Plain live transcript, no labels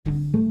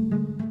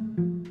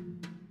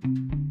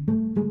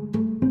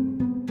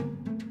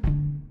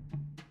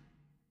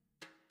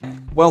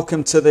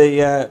Welcome to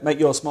the Make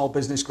Your Small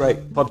Business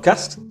Great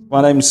podcast. My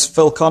name's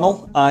Phil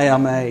Connell. I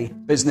am a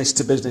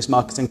business-to-business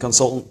marketing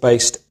consultant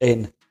based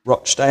in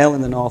Rochdale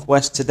in the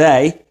Northwest.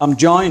 Today, I'm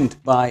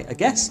joined by a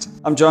guest.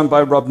 I'm joined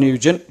by Rob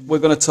Nugent. We're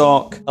going to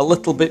talk a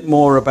little bit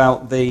more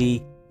about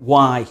the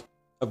why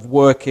of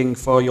working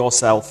for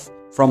yourself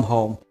from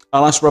home.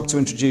 I'll ask Rob to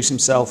introduce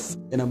himself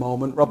in a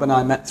moment. Rob and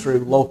I met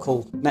through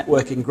local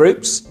networking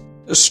groups,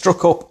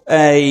 struck up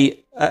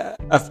a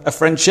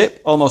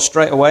friendship almost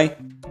straight away.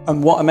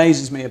 And what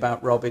amazes me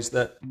about Rob is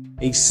that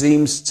he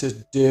seems to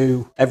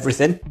do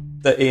everything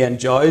that he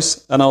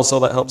enjoys and also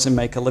that helps him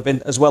make a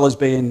living, as well as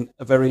being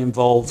a very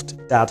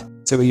involved dad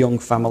to a young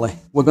family.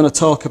 We're going to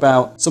talk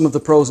about some of the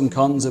pros and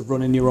cons of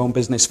running your own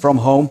business from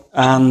home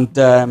and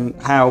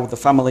how the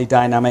family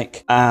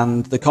dynamic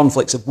and the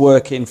conflicts of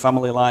working,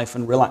 family life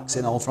and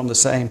relaxing all from the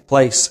same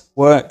place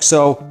work.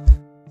 So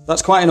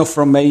that's quite enough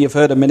from me. You've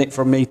heard a minute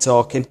from me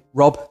talking.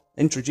 Rob,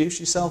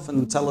 introduce yourself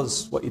and tell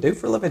us what you do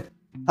for a living.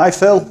 Hi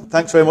Phil,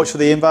 thanks very much for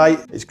the invite.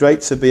 It's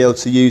great to be able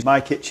to use my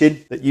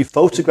kitchen that you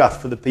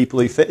photographed for the people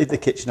who fitted the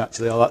kitchen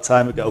actually all that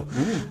time ago.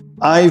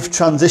 I've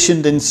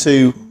transitioned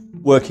into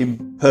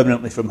working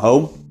permanently from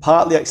home,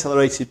 partly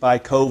accelerated by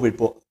COVID,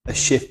 but a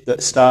shift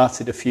that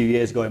started a few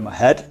years ago in my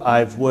head.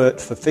 I've worked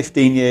for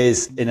 15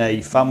 years in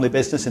a family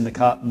business in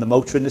the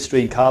motor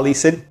industry in car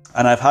leasing,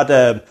 and I've had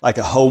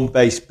a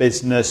home-based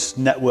business,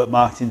 network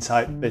marketing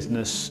type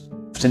business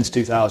since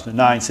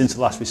 2009. Since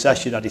the last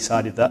recession, I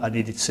decided that I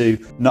needed to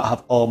not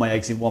have all my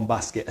eggs in one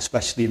basket,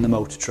 especially in the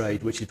motor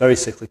trade, which is very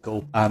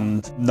cyclical.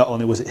 And not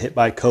only was it hit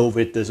by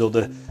COVID,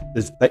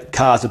 there's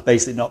cars have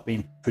basically not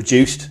been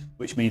produced,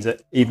 which means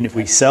that even if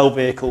we sell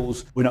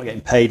vehicles, we're not getting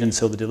paid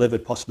until they're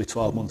delivered, possibly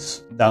 12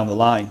 months down the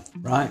line.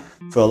 Right.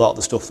 For a lot of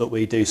the stuff that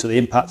we do. So the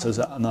impact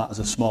on that as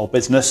a small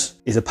business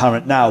is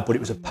apparent now, but it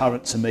was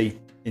apparent to me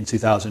in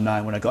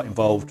 2009 when I got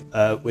involved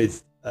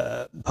with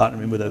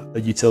partnering with a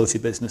utility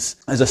business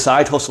as a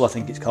side hustle, I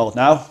think it's called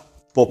now.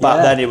 But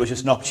back then it was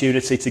just an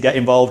opportunity to get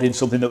involved in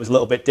something that was a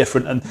little bit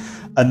different,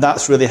 and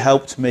that's really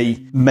helped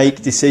me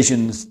make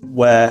decisions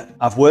where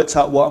I've worked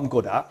out what I'm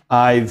good at.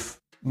 I've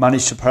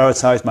managed to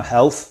prioritise my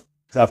health.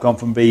 So I've gone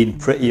from being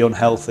pretty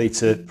unhealthy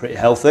to pretty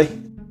healthy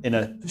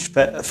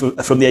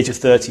from the age of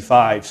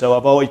 35. So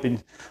I've always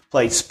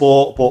played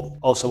sport, but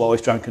also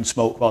always drank and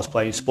smoked whilst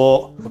playing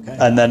sport. Okay.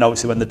 And then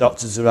obviously when the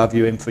doctors have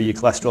you in for your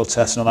cholesterol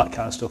tests and all that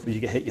kind of stuff, when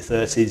you hit your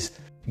 30s,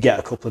 you get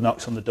a couple of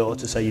knocks on the door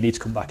to say you need to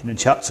come back in and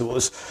chat to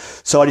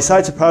us. So I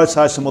decided to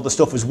prioritise some other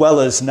stuff, as well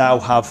as now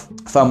have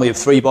a family of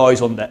 3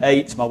 boys under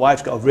 8. My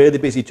wife's got a really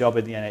busy job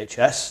in the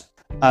NHS.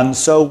 And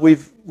so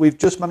we've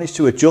just managed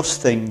to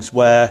adjust things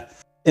where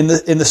in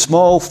the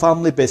small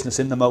family business,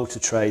 in the motor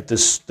trade,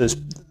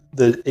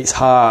 it's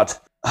hard.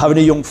 Having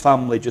a young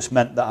family just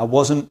meant that I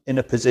wasn't in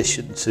a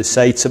position to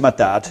say to my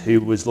dad,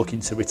 who was looking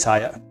to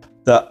retire,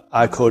 that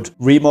I could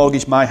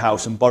remortgage my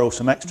house and borrow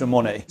some extra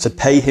money to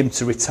pay him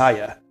to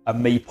retire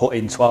and me put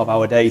in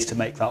 12-hour days to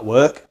make that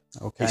work.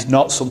 Okay. It's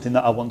not something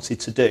that I wanted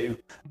to do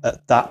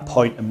at that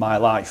point in my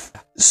life.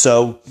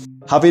 So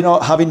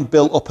having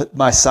built up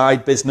my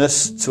side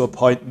business to a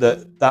point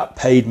that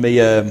paid me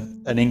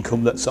an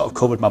income that sort of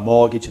covered my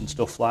mortgage and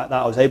stuff like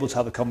that, I was able to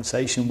have a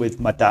conversation with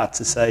my dad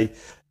to say,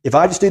 if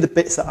I just do the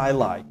bits that I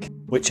like,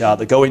 which are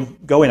the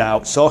going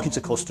out, talking to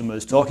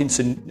customers, talking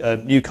to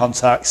new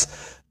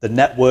contacts, the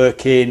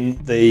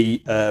networking,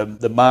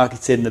 the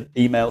marketing, the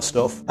email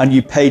stuff, and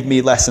you paid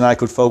me less and I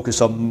could focus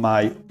on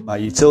my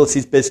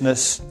utilities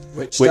business.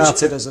 Which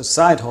started as a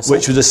side hustle.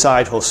 Which was a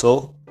side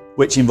hustle,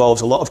 which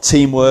involves a lot of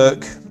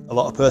teamwork, a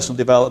lot of personal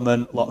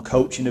development, a lot of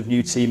coaching of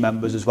new team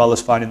members, as well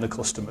as finding the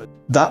customer.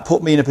 That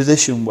put me in a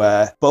position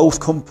where both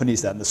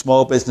companies then, the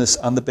small business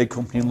and the big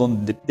company in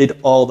London, did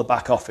all the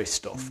back office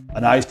stuff.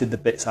 And I just did the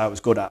bits I was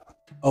good at.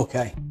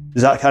 Okay.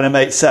 Does that kind of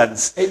make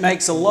sense? It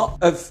makes a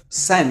lot of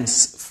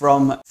sense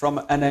from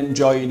an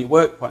enjoying your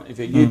work point of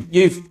view.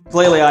 You've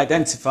clearly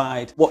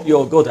identified what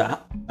you're good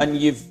at, and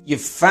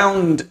you've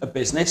found a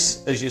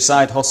business as your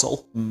side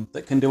hustle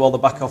that can do all the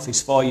back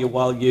office for you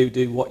while you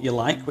do what you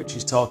like, which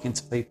is talking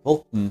to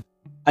people.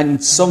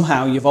 And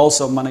somehow you've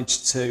also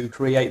managed to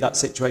create that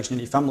situation in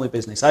your family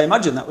business. I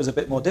imagine that was a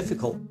bit more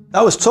difficult.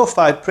 That was tough.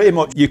 I pretty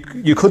much,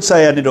 you could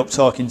say I ended up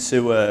talking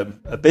to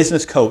a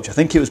business coach. I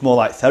think it was more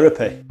like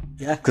therapy.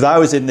 Yeah. Because I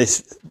was in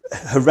this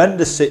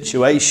horrendous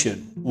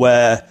situation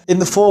where in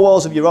the 4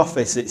 walls of your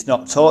office, it's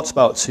not talked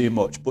about too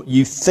much, but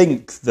you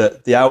think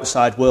that the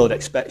outside world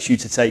expects you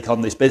to take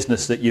on this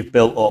business that you've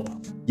built up.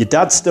 Your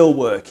dad's still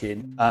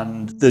working,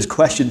 and there's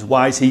questions,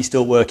 why is he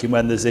still working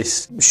when there's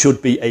this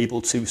should be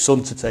able to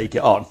son to take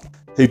it on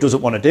who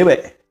doesn't want to do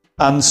it?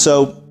 And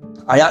so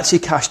I actually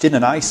cashed in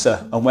an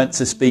ISA and went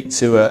to speak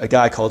to a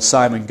guy called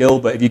Simon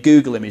Gilbert. If you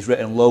Google him, he's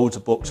written loads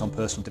of books on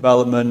personal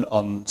development,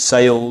 on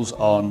sales,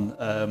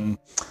 on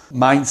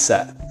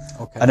mindset.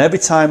 Okay. And every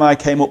time I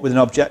came up with an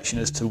objection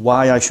as to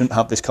why I shouldn't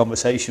have this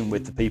conversation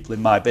with the people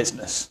in my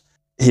business,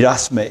 he'd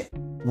ask me,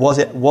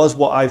 was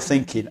what I'm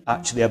thinking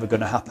actually ever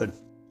going to happen?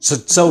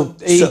 So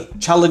he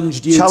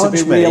challenged you to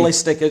be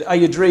realistic. Are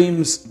your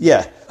dreams?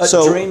 Yeah.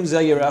 Dreams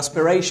are your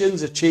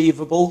aspirations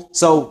achievable?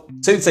 So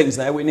 2 things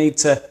there. We need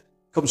to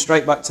come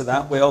straight back to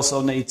that. We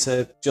also need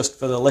to, just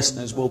for the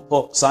listeners, we'll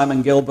put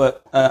Simon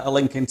Gilbert a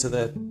link into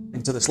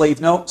the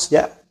sleeve notes.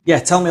 Yeah. Yeah.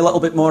 Tell me a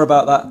little bit more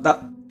about that.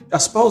 That, I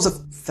suppose, a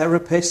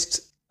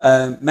therapist,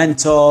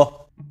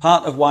 mentor.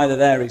 Part of why they're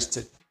there is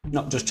to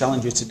not just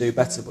challenge you to do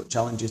better, but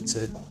challenge you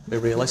to be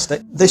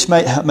realistic. This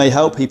may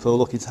help people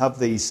looking to have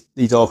these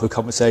awkward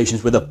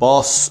conversations with a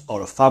boss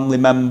or a family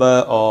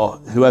member or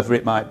whoever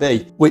it might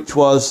be, which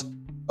was,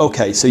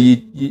 okay, so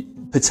you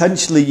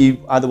potentially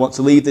you either want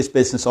to leave this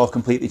business or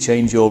completely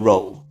change your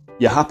role.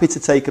 You're happy to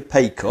take a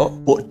pay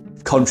cut,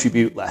 but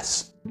contribute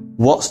less.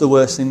 What's the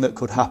worst thing that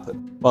could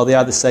happen? Well, they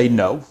either say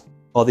no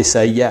or they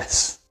say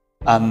yes.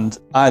 And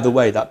either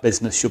way, that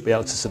business should be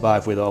able to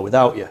survive with or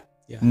without you.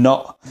 Yeah.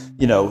 Not,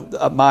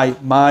 by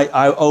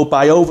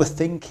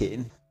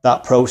overthinking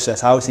that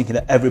process, I was thinking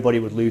that everybody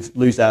would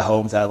lose their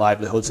homes, their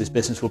livelihoods, this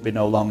business would be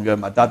no longer,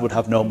 my dad would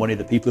have no money,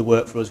 the people who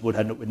work for us would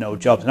end up with no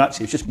jobs. And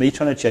actually, it's just me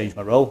trying to change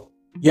my role.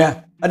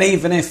 Yeah, and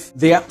even if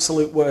the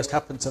absolute worst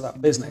happened to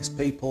that business,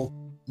 people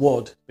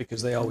would,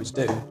 because they always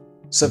do,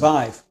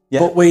 survive. Yeah.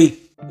 But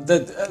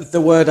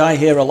the word I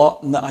hear a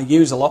lot and that I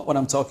use a lot when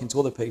I'm talking to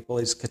other people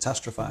is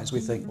catastrophize. We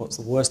think, what's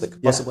the worst that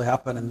could possibly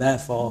happen? And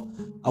therefore,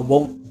 I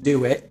won't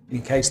do it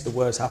in case the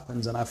worst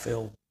happens and I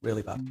feel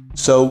really bad.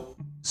 So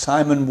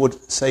Simon would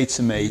say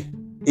to me,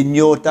 in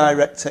your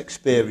direct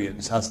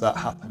experience, has that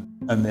happened?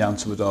 And the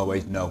answer was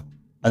always no.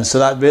 And so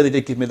that really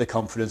did give me the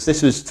confidence.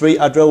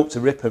 I drove up to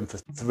Ripon for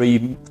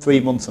three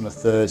months on a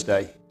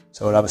Thursday.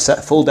 So I'd have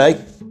a full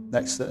day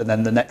and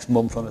then the next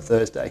month on a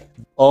Thursday,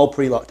 all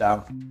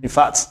pre-lockdown. In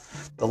fact,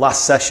 the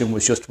last session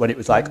was just when it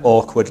was like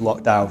awkward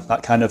lockdown,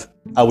 that kind of,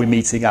 are we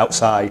meeting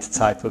outside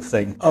type of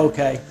thing.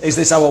 Okay. Is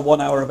this our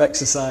 1 hour of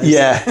exercise?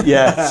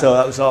 Yeah. So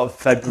that was sort of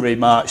February,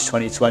 March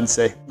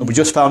 2020. And we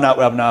just found out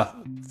we're having our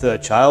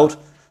 3rd child.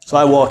 So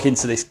I walk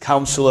into this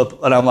counsellor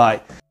and I'm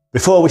like,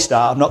 before we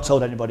start, I've not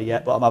told anybody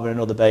yet, but I'm having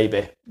another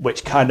baby,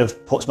 which kind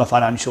of puts my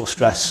financial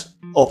stress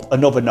up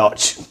another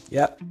notch.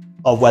 Yeah.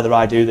 Of whether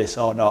I do this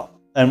or not.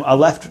 And I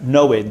left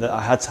knowing that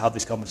I had to have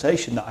this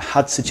conversation, that I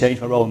had to change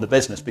my role in the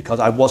business because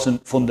I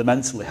wasn't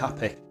fundamentally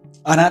happy.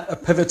 And at a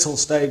pivotal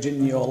stage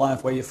in your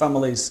life where your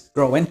family's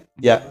growing.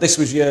 Yeah. This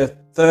was your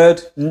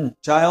 3rd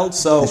child,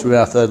 so... This was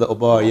our 3rd little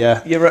boy,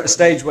 yeah. You're at a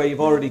stage where you've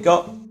already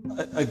got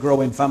a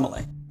growing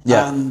family.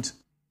 Yeah. And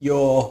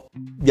you're...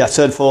 Yeah, I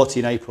turned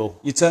 40 in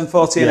April. You turned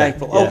 40 in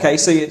April. Yeah. Okay,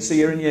 so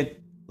you're in your...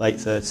 Late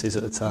 30s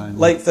at the time.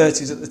 Late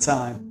 30s at the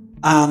time.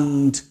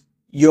 And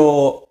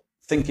you're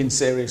thinking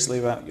seriously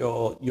about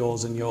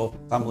yours and your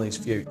family's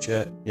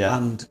future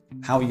and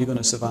how you're going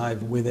to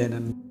survive within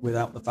and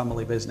without the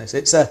family business.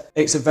 It's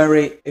a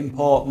very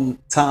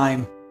important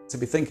time to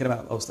be thinking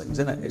about those things,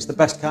 isn't it? It's the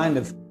best kind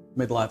of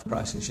midlife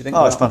crisis. You think,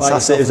 it's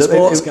fantastic.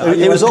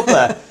 It was up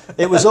there.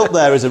 It was up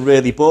there as a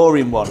really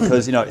boring one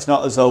because it's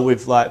not as though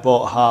we've like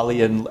bought a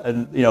Harley and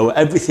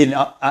everything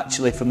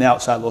actually from the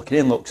outside looking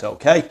in looks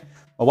okay.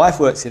 My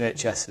wife works in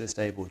NHS in a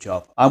stable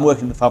job. I'm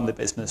working in the family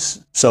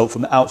business, so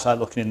from the outside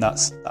looking in,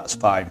 that's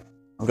fine.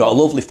 We've got a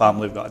lovely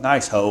family, we've got a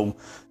nice home,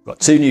 we've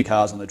got 2 new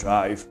cars on the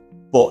drive.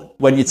 But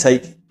when you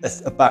take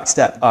a back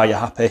step, are you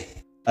happy?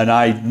 And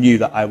I knew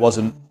that I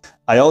wasn't.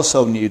 I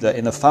also knew that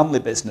in the family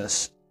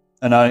business,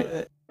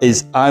 I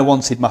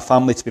wanted my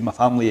family to be my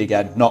family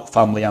again, not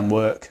family and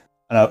work.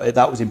 And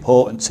that was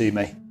important to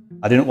me.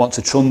 I didn't want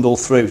to trundle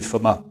through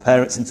from my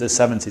parents into the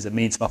 70s and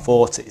me into my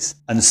 40s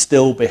and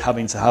still be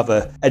having to have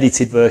an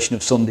edited version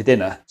of Sunday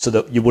dinner so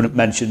that you wouldn't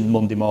mention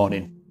Monday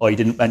morning or you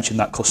didn't mention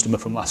that customer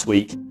from last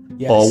week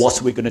or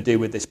what are we going to do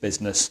with this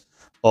business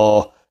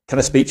or can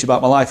I speak to you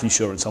about my life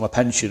insurance or my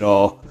pension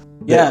or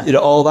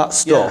all that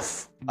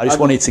stuff. I just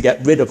wanted to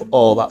get rid of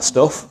all that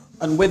stuff.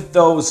 And with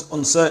those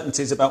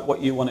uncertainties about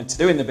what you wanted to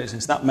do in the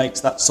business, that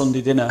makes that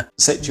Sunday dinner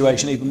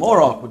situation even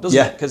more awkward,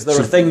 doesn't it? Because there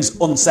are things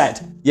unsaid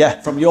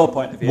from your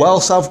point of view.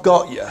 Whilst I've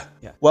got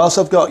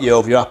you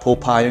over your apple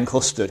pie and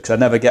custard, because I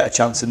never get a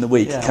chance in the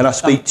week, can I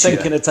speak to you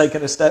thinking of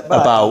taking a step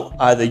back about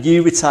either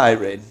you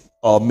retiring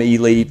or me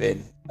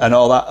leaving and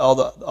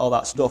all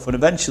that stuff? And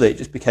eventually it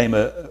just became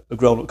a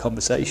grown-up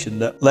conversation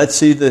that led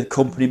to the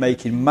company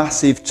making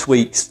massive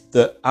tweaks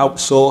that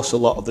outsource a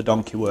lot of the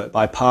donkey work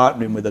by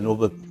partnering with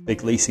another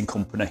big leasing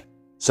company.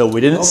 So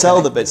we didn't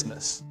sell the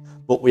business,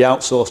 but we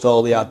outsourced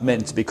all the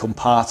admin to become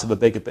part of a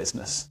bigger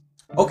business.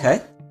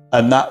 Okay.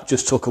 And that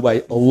just took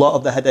away a lot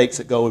of the headaches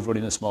that go with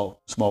running a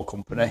small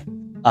company.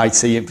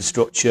 IT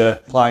infrastructure,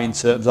 client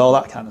terms, all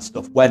that kind of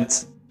stuff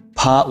went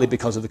partly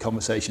because of the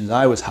conversations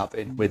I was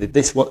having with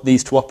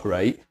these to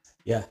operate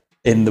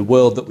in the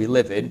world that we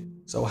live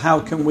in. So how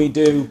can we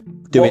do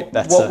it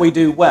better? What we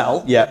do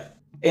well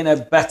in a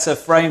better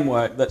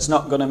framework that's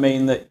not going to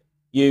mean that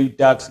you,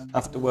 Dad,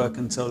 have to work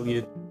until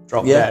you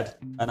drop dead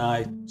and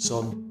I,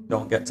 son,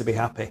 don't get to be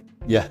happy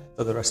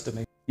for the rest of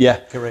my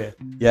career.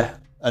 Yeah.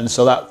 And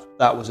so that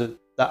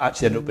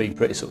actually ended up being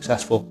pretty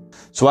successful.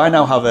 So I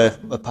now have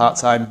a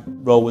part-time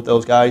role with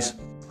those guys.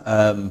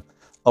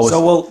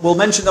 So we'll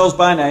mention those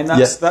by name.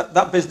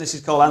 That business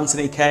is called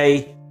Anthony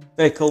K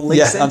Vehicle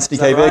Leasing. Yeah, Anthony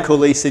K Vehicle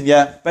Leasing.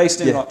 Yeah,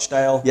 based in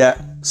Rochdale.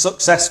 Yeah,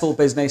 successful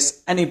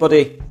business.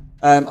 Anybody,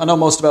 I know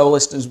most of our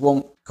listeners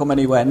won't come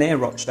anywhere near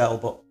Rochdale,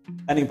 but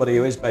anybody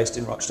who is based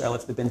in Rochdale,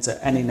 if they've been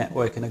to any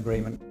networking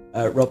agreement,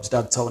 Rob's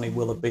dad Tony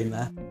will have been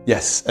there.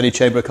 Yes, any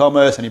Chamber of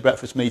Commerce, any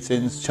breakfast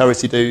meetings,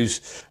 charity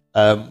dues.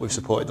 We've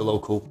supported the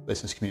local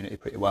business community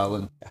pretty well,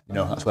 and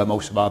that's where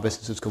most of our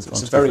businesses come from.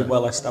 It's a very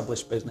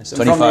well-estabed business. And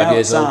 25 from the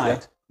years old.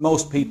 outside,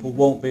 most people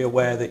won't be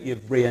aware that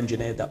you've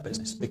re-engineered that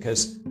business,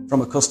 because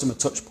from a customer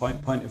touch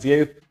point of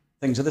view,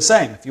 things are the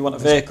same. If you want a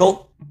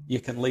vehicle, you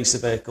can lease a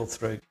vehicle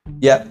through.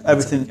 Yeah,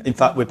 everything. In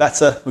fact, we're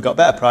better. We've got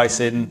better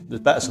pricing.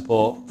 There's better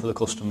support for the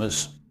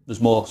customers. There's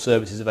more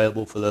services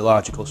available for the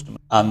larger customer,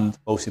 and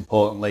most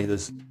importantly,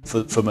 there's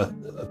from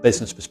a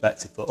business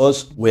perspective for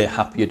us, we're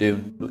happier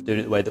doing it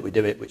the way that we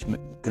do it, which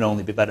can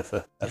only be better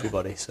for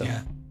everybody.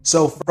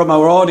 So from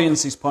our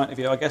audience's point of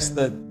view, I guess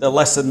the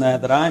lesson there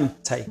that I'm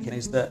taking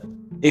is that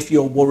if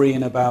you're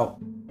worrying about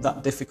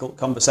that difficult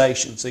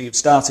conversation, so you've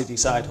started your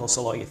side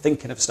hustle, or you're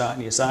thinking of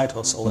starting your side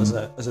hustle as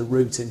a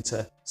route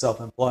into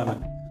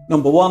self-employment,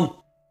 number one,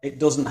 it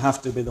doesn't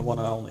have to be the one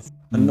and only.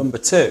 And number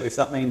two, if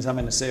that means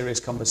having a serious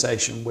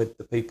conversation with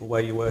the people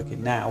where you're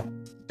working now,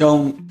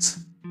 don't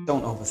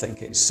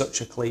overthink it. It's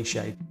such a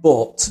cliche.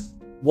 But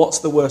what's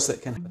the worst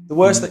that can happen? The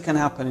worst that can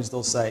happen is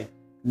they'll say,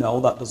 no,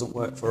 that doesn't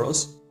work for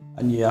us,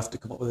 and you have to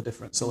come up with a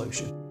different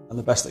solution. And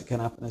the best that can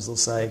happen is they'll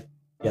say,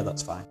 yeah,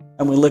 that's fine.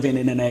 And we're living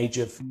in an age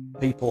of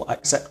people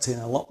accepting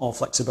a lot more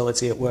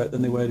flexibility at work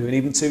than they were doing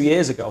even 2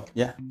 years ago.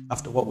 Yeah.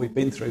 After what we've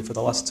been through for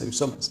the last 2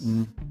 summers.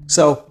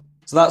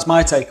 So that's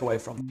my takeaway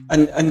from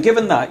it. And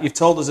given that, you've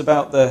told us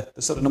about the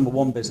sort of number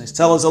one business.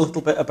 Tell us a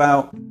little bit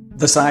about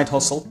the side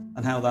hustle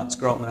and how that's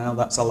grown and how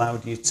that's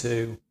allowed you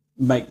to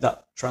make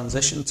that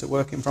transition to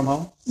working from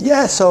home.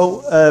 Yeah,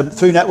 so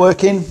through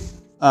networking,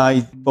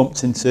 I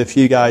bumped into a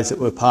few guys that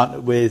were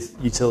partnered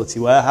with Utility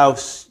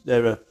Warehouse.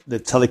 They're the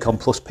Telecom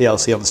Plus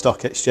PLC on the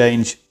stock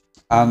exchange.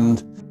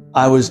 And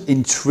I was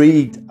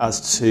intrigued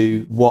as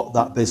to what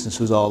that business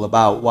was all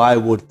about. Why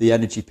would the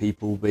energy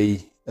people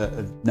be at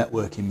a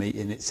networking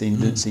meeting? It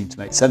didn't seem to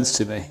make sense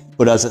to me.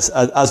 But as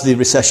the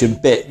recession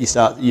bit, you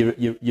start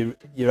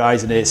your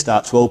eyes and ears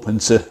start to open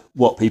to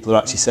what people are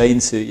actually saying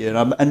to you. And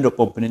I ended up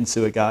bumping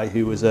into a guy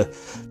who was a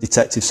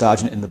detective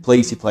sergeant in the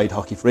police. He played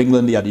hockey for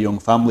England. He had a young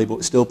family, but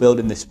was still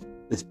building this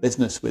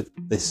business with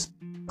this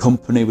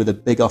company with a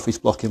big office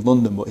block in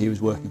London. But he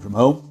was working from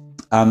home.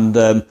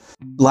 And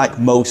like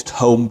most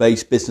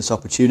home-based business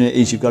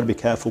opportunities, you've got to be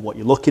careful what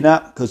you're looking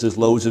at, because there's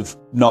loads of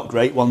not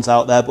great ones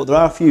out there, but there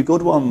are a few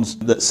good ones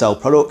that sell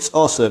products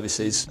or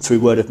services through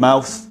word of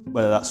mouth,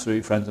 whether that's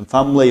through friends and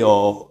family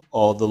or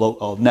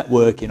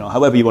networking, or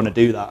however you want to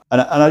do that.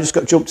 And I just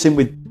got jumped in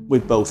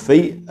with both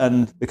feet.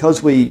 And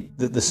because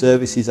the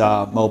services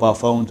are mobile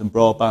phones and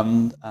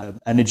broadband,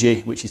 energy,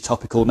 which is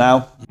topical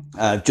now,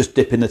 just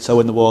dipping the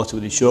toe in the water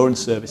with insurance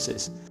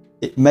services,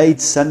 it made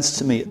sense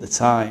to me at the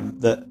time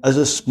that as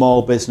a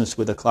small business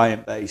with a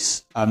client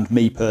base, and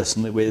me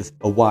personally with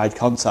a wide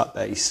contact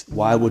base,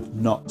 why would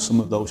not some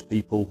of those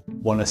people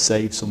want to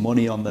save some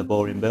money on their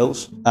boring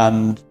bills?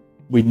 And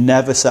we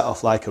never set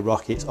off like a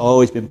rocket. It's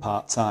always been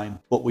part-time,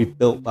 but we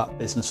built that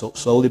business up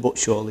slowly but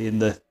surely in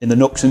the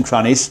nooks and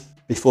crannies.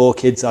 Before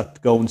kids,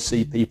 I'd go and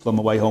see people on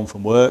my way home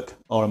from work,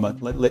 or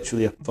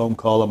literally a phone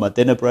call on my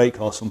dinner break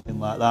or something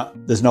like that.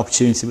 There's an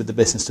opportunity with the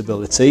business to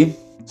build a team.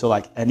 So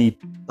like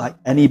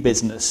any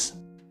business,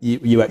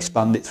 you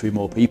expand it through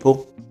more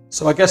people.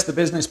 So I guess the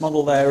business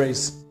model there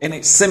is, in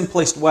its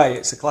simplest way,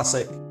 it's a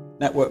classic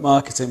network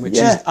marketing, which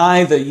is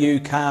either you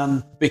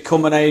can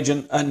become an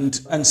agent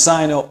and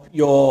sign up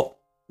your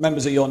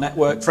members of your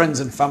network, friends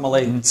and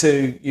family,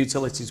 to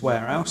Utilities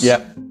Warehouse,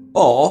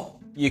 or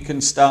you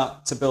can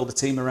start to build a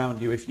team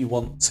around you if you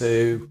want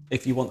to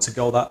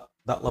go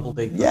that level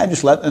deeper. Yeah,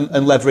 just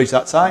and leverage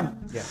that time.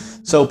 Yeah.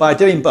 So by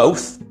doing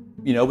both,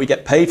 we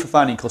get paid for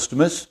finding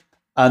customers,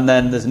 and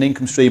then there's an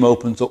income stream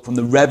opens up from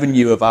the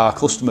revenue of our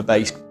customer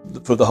base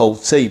for the whole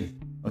team.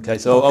 Okay,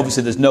 so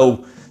obviously there's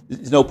no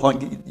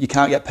point. You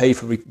can't get paid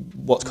for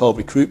what's called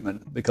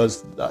recruitment,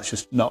 because that's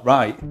just not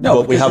right.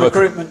 No, because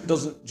recruitment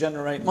doesn't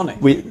generate money.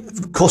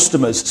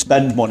 Customers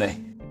spend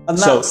money, and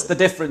that's the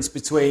difference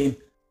between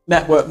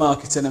network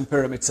marketing and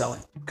pyramid selling.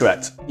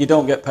 Correct. You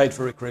don't get paid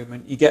for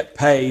recruitment. You get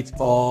paid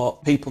for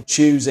people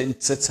choosing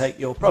to take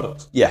your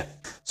product. Yeah.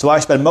 So I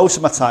spend most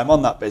of my time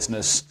on that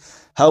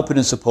business, helping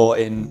and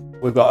supporting.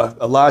 We've got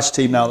a large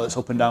team now that's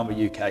up and down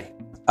the UK.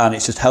 And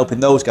it's just helping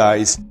those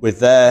guys with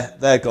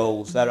their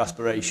goals, their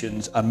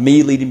aspirations, and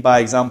me leading by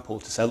example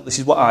to say, look, this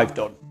is what I've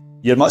done.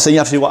 You're not saying you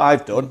have to do what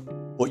I've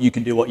done, but you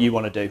can do what you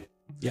want to do.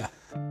 Yeah.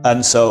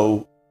 And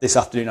so this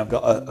afternoon I've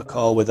got a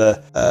call with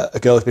a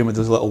girl who's been with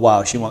us a little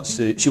while. She wants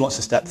to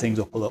step things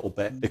up a little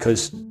bit,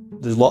 because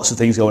there's lots of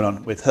things going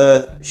on with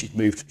her. She's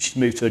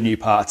moved to a new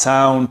part of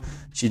town.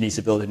 She needs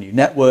to build a new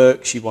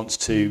network. She wants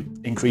to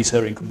increase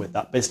her income with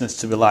that business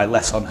to rely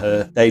less on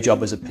her day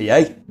job as a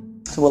PA.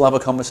 So we'll have a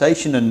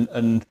conversation,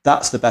 and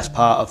that's the best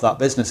part of that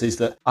business, is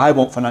that I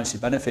won't financially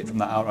benefit from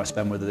that hour I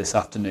spend with her this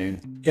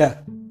afternoon. Yeah.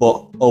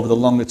 But over the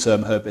longer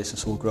term, her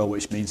business will grow,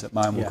 which means that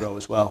mine will grow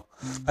as well.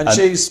 And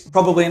she's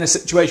probably in a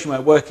situation where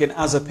working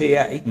as a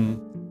PA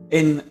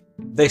in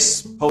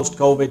this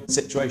post-COVID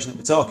situation that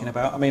we're talking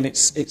about. I mean,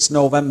 it's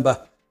November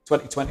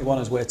 2021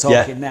 as we're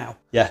talking now.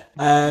 Yeah.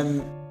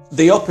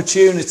 The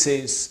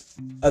opportunities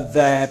are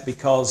there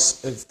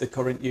because of the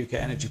current UK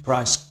energy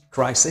price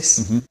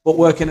crisis. But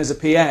working as a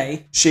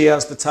PA, she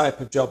has the type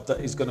of job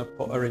that is going to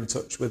put her in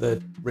touch with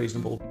a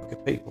reasonable group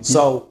of people.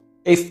 So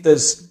if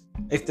there's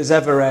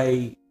ever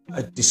a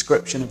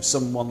description of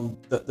someone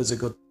that there's a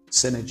good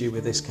synergy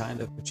with this kind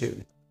of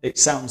opportunity, it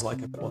sounds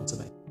like a good one to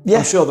me. Yeah.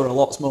 I'm sure there are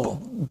lots more.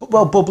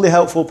 Well, bubbly,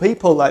 helpful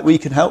people, like we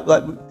can help.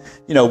 Like,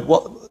 you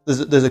know,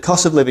 there's a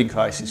cost of living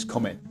crisis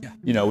coming. Yeah.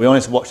 You know, we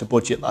only watched the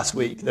budget last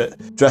week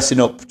that dressing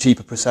up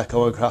cheaper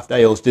Prosecco and craft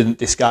ales didn't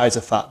disguise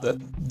the fact that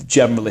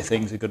generally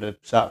things are going to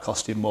start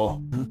costing more,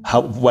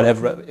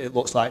 whatever it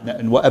looks like,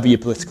 and whatever your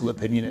political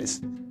opinion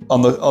is.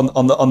 On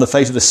the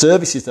face of the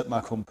services that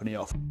my company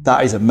offers,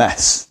 that is a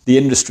mess. The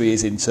industry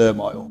is in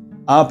turmoil.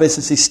 Our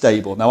business is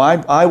stable. Now,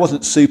 I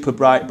wasn't super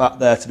bright back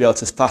there to be able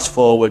to fast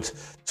forward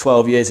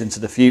 12 years into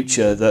the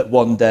future that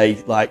one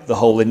day, like, the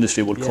whole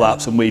industry would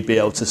collapse and we'd be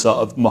able to sort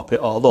of mop it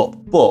all up.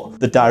 But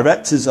the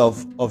directors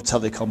of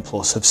Telecom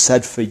Plus have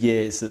said for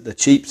years that the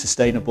cheap,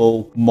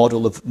 sustainable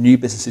model of new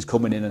businesses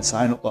coming in and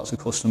signing up lots of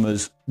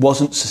customers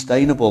wasn't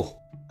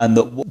sustainable, and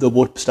that there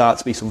would start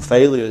to be some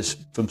failures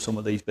from some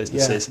of these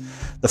businesses. Yeah.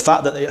 The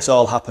fact that it's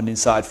all happened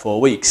inside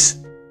 4 weeks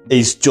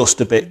is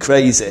just a bit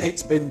crazy.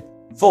 It's been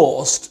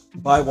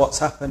forced by what's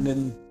happened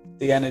in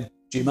the energy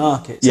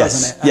markets,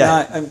 hasn't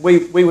it? And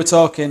we were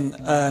talking,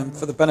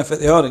 for the benefit of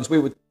the audience, we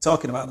were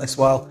talking about this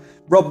while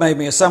Rob made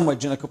me a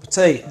sandwich and a cup of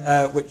tea,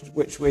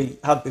 which we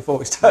had before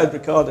we started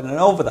recording, and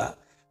over that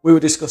we were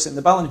discussing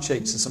the balance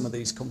sheets of some of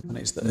these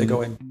companies that are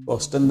going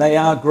bust, and they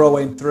are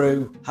growing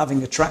through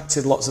having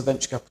attracted lots of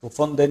venture capital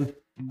funding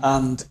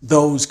and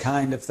those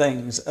kind of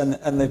things, and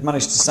they've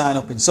managed to sign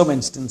up in some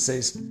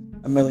instances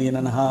 1.5 million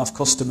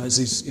customers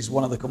is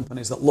one of the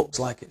companies that looks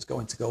like it's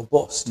going to go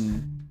bust.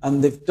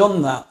 And they've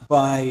done that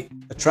by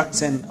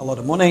attracting a lot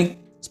of money,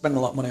 spending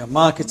a lot of money on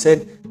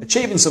marketing,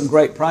 achieving some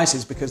great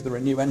prices because they're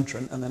a new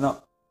entrant and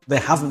they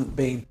haven't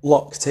been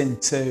locked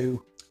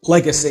into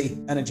legacy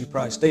energy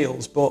price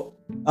deals. But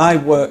I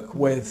work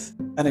with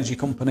energy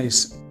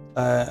companies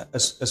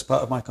as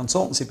part of my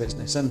consultancy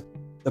business, and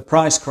the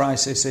price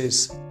crisis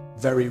is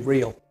very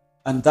real,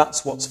 and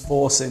that's what's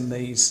forcing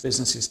these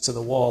businesses to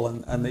the wall,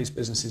 and these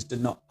businesses do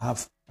not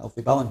have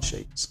healthy balance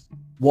sheets.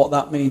 What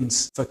that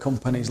means for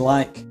companies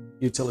like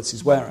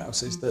Utilities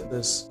Warehouse is that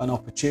there's an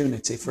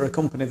opportunity for a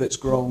company that's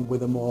grown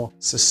with a more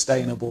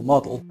sustainable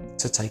model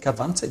to take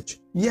advantage.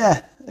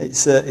 Yeah,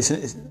 it's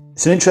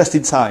an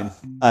interesting time,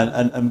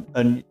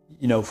 and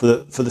you know,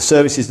 for the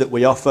services that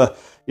we offer,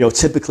 you know,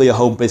 typically a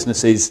home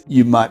businesses,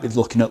 you might be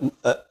looking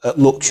at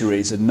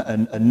luxuries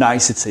and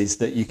niceties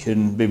that you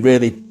can be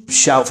really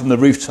shout from the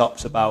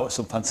rooftops about,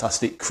 some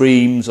fantastic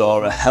creams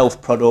or a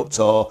health product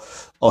or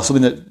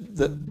something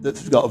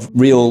that's got a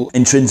real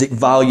intrinsic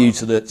value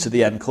to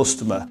the end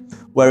customer.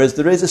 Whereas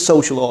there is a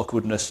social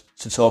awkwardness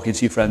to talking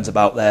to your friends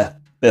about their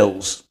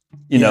bills.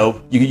 You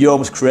know, you're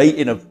almost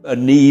creating a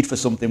need for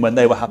something when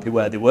they were happy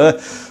where they were.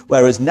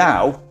 Whereas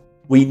now,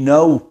 we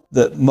know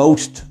that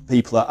most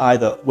people are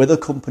either with a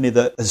company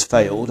that has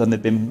failed and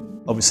they've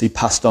been obviously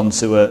passed on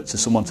to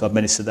someone to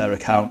administer their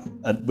account,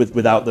 and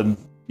without them,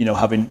 you know,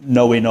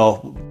 knowing or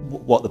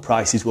what the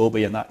prices will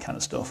be and that kind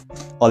of stuff.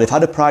 Or they've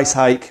had a price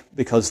hike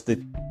because the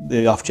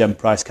Ofgem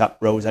price cap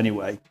rose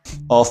anyway.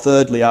 Or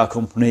thirdly, our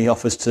company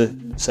offers to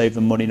save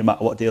them money no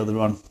matter what deal they're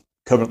on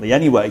currently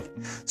anyway.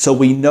 So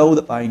we know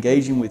that by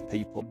engaging with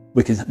people,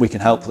 we can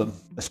help them,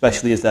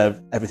 especially as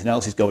everything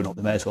else is going up.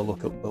 They may as well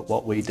look at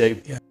what we do,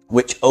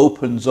 which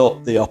opens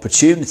up the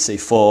opportunity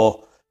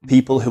for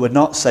people who are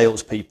not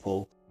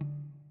salespeople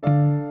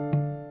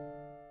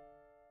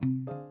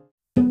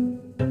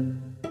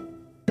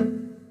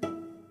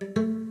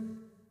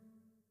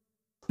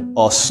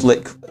or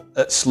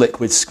slick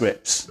with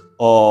scripts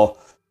or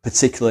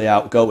particularly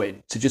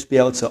outgoing, to just be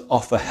able to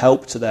offer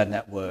help to their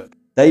network.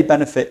 They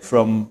benefit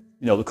from,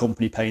 you know, the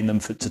company paying them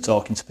to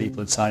talking to people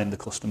and signing the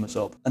customers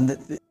up, and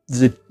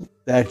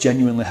they're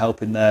genuinely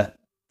helping their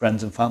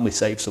friends and family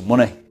save some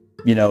money.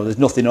 You know, there's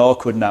nothing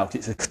awkward now.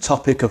 It's a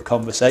topic of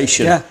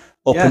conversation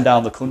and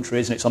down the country,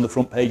 isn't it? It's on the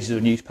front pages of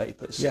the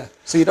newspapers. Yeah.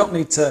 So you don't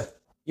need to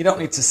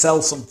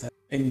sell something.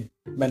 In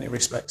many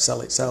respects,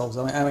 sell it sells.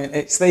 I mean,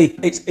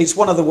 it's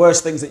one of the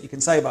worst things that you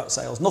can say about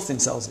sales. Nothing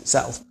sells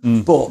itself,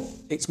 but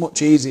it's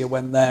much easier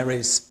when there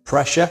is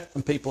pressure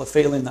and people are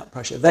feeling that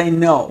pressure. They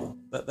know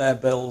that their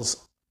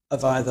bills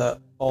have either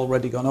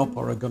already gone up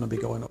or are going to be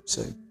going up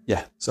soon.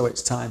 Yeah. So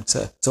it's time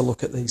to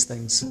look at these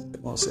things a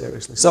bit more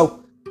seriously.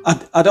 So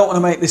I don't want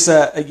to make this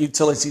a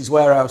Utilities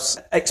Warehouse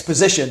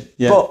exposition,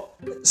 but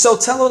so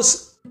tell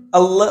us a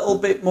little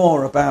bit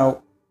more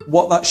about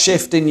what that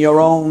shift in your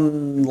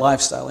own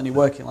lifestyle and your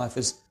working life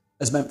has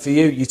has meant for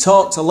you. You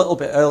talked a little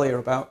bit earlier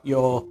about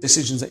your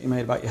decisions that you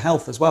made about your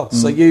health as well.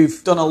 So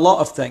you've done a lot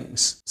of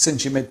things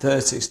since your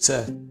mid-30s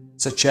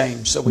to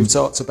change. So we've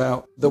talked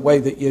about the way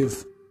that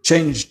you've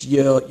changed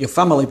your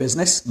family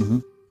business.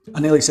 I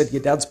nearly said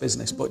your dad's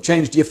business, but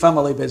changed your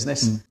family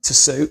business to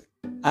suit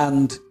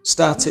and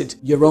started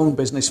your own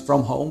business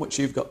from home, which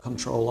you've got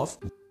control of.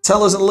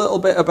 Tell us a little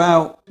bit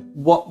about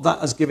what that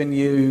has given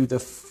you the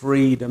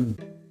freedom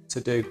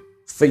to do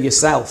for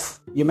yourself.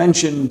 You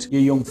mentioned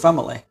your young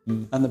family,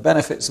 and the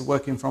benefits of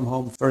working from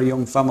home for a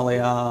young family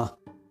are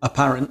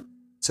apparent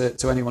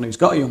to anyone who's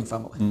got a young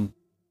family.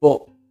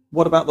 But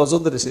what about those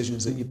other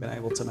decisions that you've been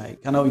able to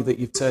make? I know that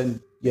you've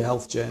turned your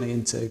health journey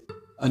into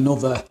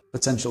another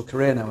potential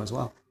career now as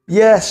well.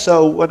 Yeah,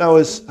 so when I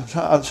was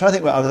trying to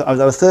think, I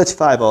was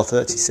 35 or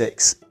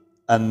 36,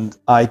 and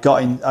I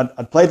got in.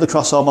 I'd played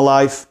lacrosse all my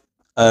life,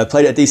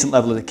 played at a decent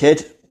level as a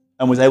kid,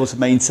 and was able to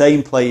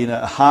maintain playing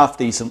at a half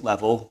decent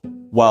level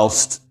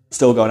whilst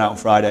still going out on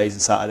Fridays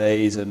and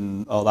Saturdays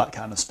and all that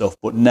kind of stuff,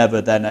 but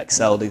never then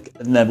excelled,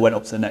 never went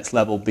up to the next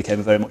level,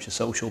 became very much a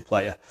social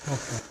player.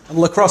 Okay. And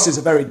lacrosse is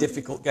a very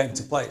difficult game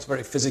to play. It's a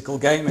very physical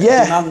game. It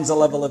demands a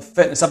level of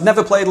fitness. I've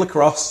never played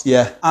lacrosse.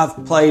 Yeah.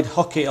 I've played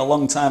hockey a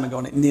long time ago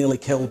and it nearly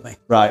killed me.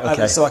 Right,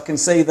 okay. So I can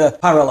see the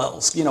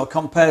parallels,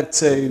 compared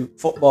to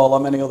football or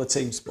many other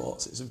team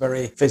sports. It's a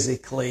very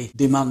physically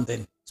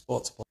demanding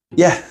sport to play.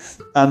 Yeah,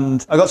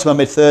 and I got to my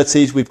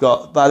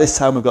mid-30s. By this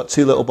time, we've got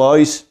two little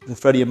boys,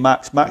 Freddie and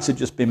Max. Max had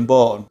just been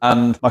born,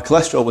 and my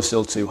cholesterol was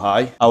still too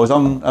high.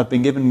 I'd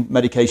been given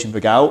medication for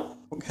gout,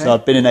 so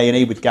I'd been in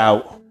A&E with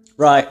gout.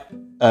 Right.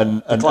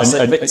 And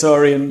classic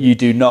Victorian. You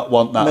do not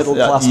want that.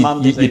 Middle-class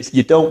man disease.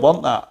 You don't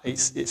want that.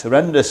 It's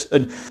horrendous.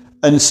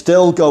 And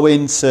still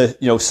going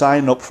to,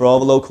 signing up for all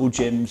the local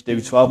gyms,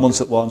 do 12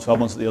 months at one, 12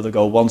 months at the other,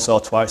 go once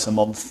or twice a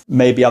month,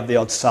 maybe have the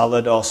odd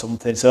salad or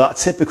something. So that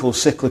typical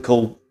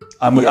cyclical,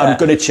 I'm going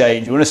to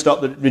change. I'm going to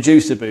stop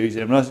reduce the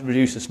boozing. I'm going to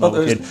reduce the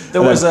smoking.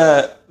 There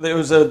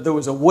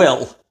was a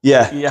will.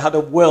 Yeah. You had a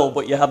will,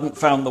 but you hadn't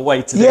found the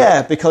way to do it.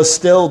 Yeah, because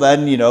still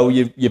then,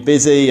 you're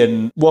busy,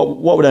 and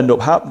what would end up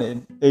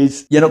happening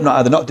is you end up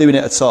either not doing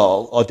it at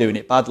all or doing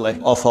it badly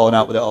or falling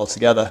out with it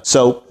altogether.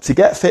 So to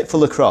get fit for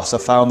lacrosse, I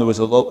found there was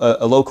a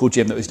local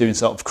gym that was doing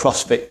sort of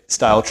CrossFit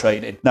style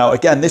training. Now,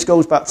 again, this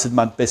goes back to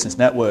my business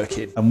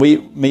networking, and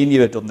me and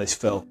you have done this,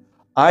 Phil.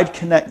 I'd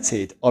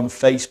connected on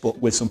Facebook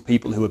with some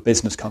people who were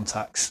business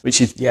contacts,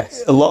 which is,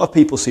 a lot of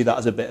people see that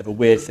as a bit of a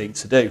weird thing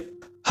to do.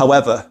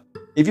 However,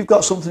 if you've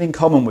got something in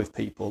common with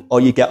people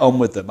or you get on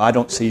with them, I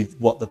don't see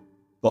what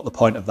the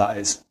point of that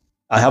is.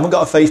 I haven't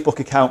got a Facebook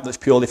account that's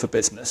purely for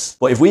business,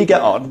 but if we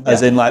get on,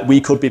 as in like we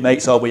could be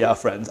mates or we are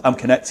friends, I'm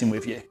connecting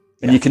with you.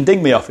 And you can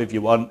ding me off if you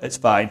want, it's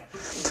fine.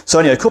 So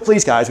anyway, a couple of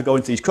these guys were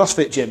going to these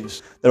CrossFit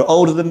gyms. They were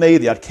older than me,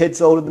 they had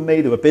kids older than me,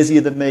 they were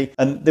busier than me,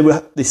 and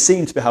they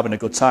seemed to be having a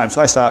good time.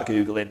 So I started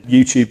Googling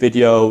YouTube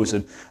videos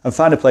and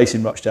found a place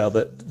in Rochdale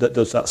that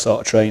does that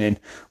sort of training.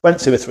 Went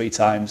 2 or 3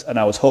 times and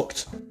I was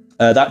hooked.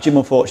 That gym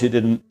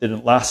unfortunately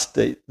didn't last.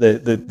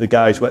 The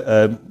guys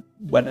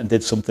went and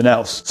did something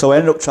else. So I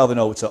ended up travelling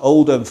over to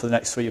Oldham for the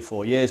next 3 or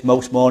 4 years,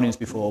 most mornings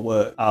before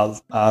work.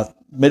 Our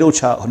middle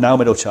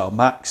child,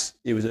 Max,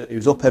 he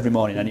was up every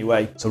morning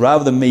anyway. So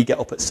rather than me get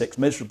up at 6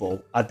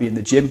 miserable, I'd be in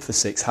the gym for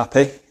 6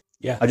 happy.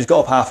 Yeah. I just got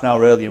up half an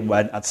hour early and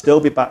went. I'd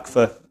still be back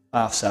for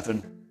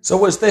 7:30. So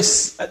was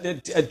this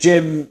a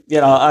gym?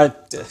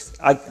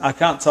 I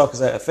can't talk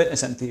as a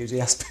fitness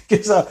enthusiast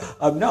because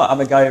I'm not.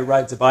 I'm a guy who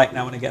rides a bike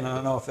now and again, and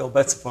I know I feel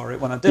better for it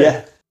when I do.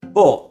 Yeah.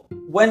 But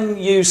when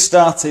you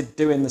started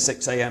doing the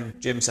 6 a.m.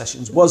 gym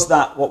sessions, was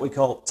that what we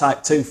call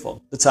type 2 fun?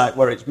 The type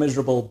where it's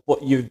miserable,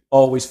 but you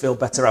always feel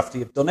better after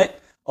you've done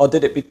it? Or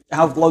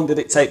how long did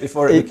it take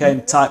before it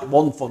became type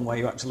 1 fun where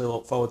you actually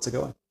look forward to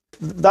going?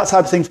 That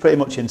type of thing's pretty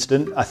much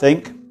instant, I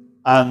think.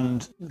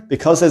 And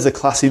because there's a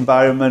class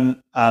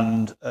environment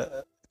and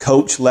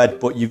coach-led,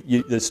 but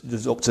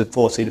there's up to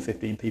 14 or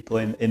 15 people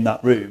in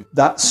that room,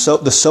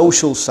 the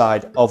social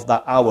side of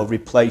that hour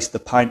replaced the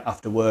pint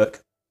after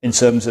work. In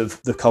terms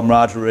of the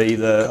camaraderie,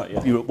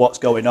 what's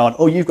going on.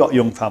 Oh, you've got a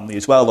young family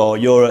as well, or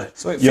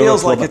So it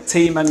feels like a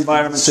team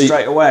environment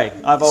straight away.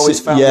 I've always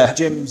found that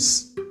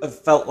gyms have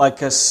felt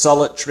like a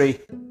solitary.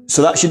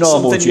 So that's your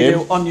normal something gym.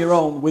 You do on your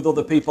own with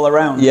other people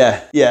around.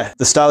 Yeah.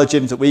 The style of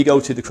gyms that we go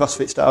to, the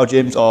CrossFit style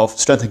gyms, or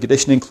strength and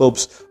conditioning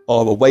clubs,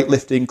 or a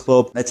weightlifting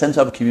club, they tend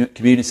to have a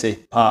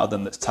community part of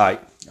them that's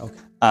tight. Okay.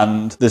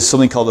 And there's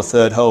something called the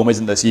third home,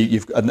 isn't there? So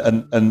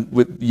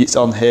it's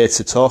on here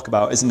to talk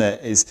about, isn't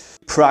it? Is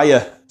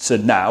prior to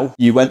now,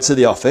 you went to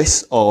the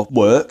office or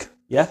work,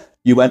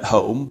 you went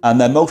home,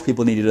 and then most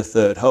people needed a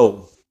third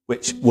home,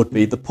 which would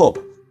be the pub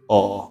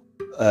or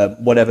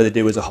whatever they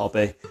do as a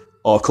hobby,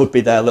 or could be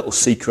their little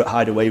secret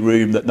hideaway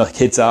room that no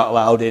kids aren't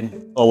allowed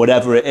in, or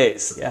whatever it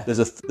is. Yeah.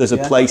 There's a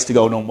place to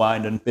go and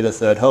unwind and be the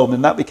third home,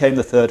 and that became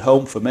the third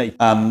home for me.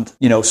 And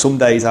some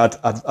days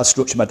I'd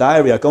structure my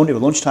diary. I'd go and do a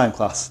lunchtime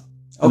class.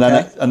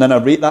 And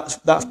then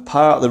that's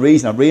part of the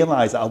reason I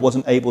realised that I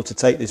wasn't able to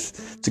take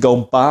this to go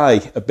and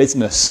buy a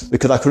business,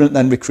 because I couldn't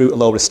then recruit a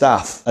load of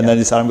staff and then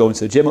decide I'm going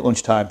to the gym at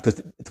lunchtime because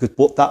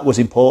that was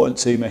important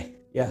to me.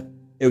 Yeah.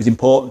 It was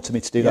important to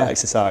me to do that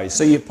exercise.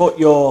 So you put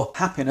your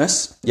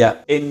happiness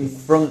in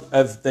front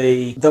of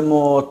the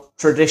more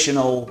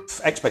traditional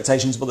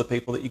expectations of other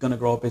people that you're going to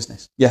grow a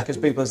business. Yeah. Because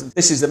people,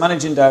 this is the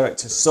managing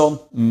director's son.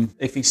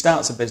 If he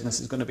starts a business,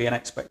 there's going to be an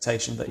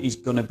expectation that he's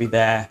going to be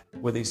there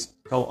with his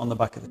coat on the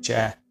back of the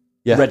chair,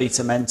 ready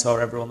to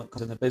mentor everyone that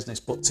comes in the business,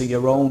 but to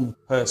your own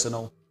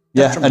personal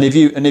detriment.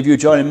 And if you were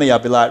joining me,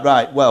 I'd be like,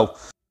 right, well,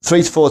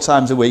 3 to 4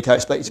 times a week, I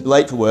expect you to be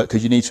late for work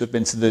because you need to have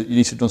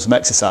done some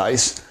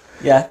exercise.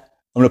 Yeah.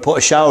 I'm going to put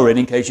a shower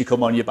in case you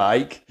come on your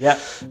bike. Yeah.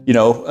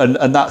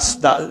 And that's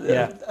that.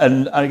 Yeah.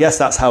 And I guess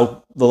that's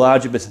how the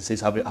larger businesses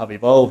have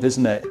evolved,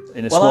 isn't it?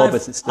 In a small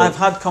business still. I've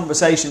had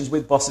conversations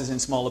with bosses in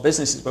smaller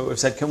businesses where we've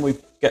said, can we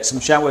get some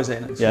showers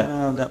in?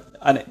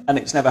 And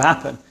it's never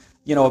happened.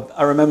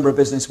 I remember a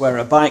business where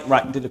a bike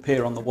rack did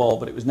appear on the wall,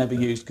 but it was never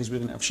used because we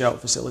didn't have shower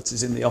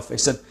facilities in the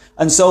office.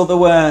 And so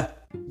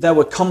there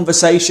were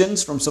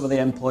conversations from some of the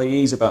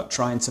employees about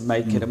trying to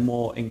make it a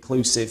more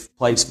inclusive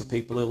place for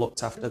people who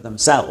looked after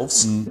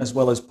themselves, as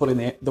well as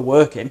putting the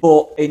work in.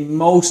 But in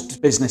most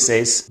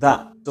businesses,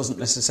 that doesn't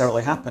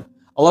necessarily happen.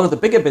 A lot of the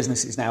bigger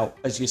businesses now,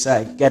 as you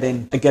say,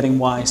 are getting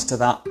wise to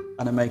that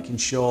and are making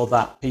sure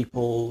that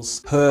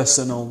people's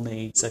personal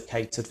needs are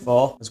catered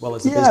for, as well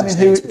as the business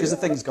needs, because the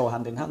things go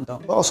hand in hand,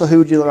 don't they? But also, who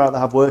would you rather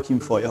have working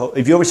for you?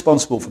 If you're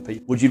responsible for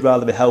people, would you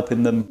rather be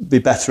helping them be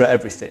better at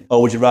everything?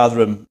 Or would you rather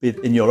them be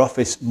in your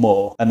office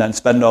more and then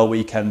spend all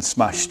weekend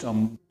smashed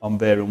on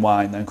beer and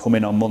wine, then come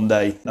in on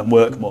Monday and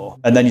work more?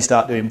 And then you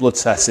start doing blood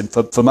tests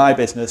for my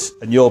business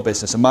and your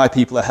business, and my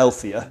people are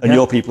healthier and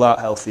your people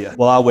aren't healthier.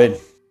 Well, I'll win.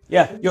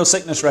 Yeah, your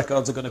sickness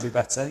records are going to be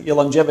better. Your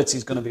longevity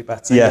is going to be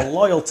better. Yeah. Your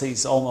loyalty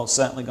is almost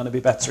certainly going to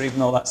be better, even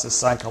though that's a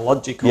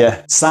psychological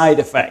side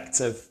effect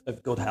of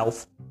good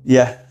health.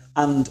 Yeah.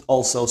 And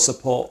also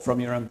support from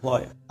your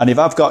employer. And if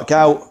I've got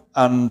gout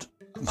and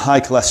high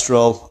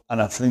cholesterol,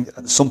 and I think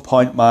at some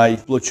point my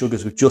blood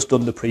sugars were just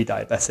under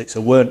pre-diabetic,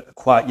 so weren't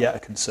quite yet a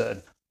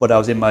concern, but I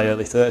was in my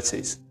early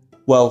 30s.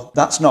 Well,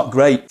 that's not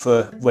great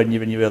for when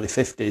you're in your early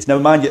 50s.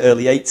 Never mind your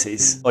early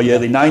 80s or your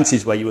early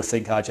 90s where you would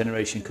think our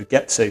generation could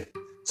get to.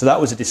 So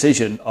that was a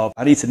decision of,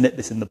 I need to nip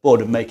this in the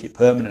bud and make it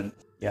permanent.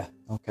 Yeah,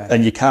 okay.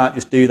 And you can't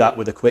just do that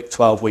with a quick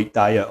 12-week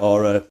diet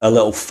or a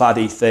little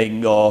faddy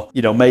thing or,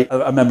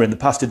 I remember in the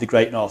past did the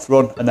Great North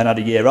Run and then had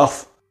a year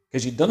off.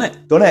 Because you'd done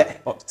it.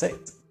 Box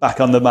ticked.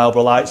 Back on the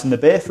Marlborough Lights and the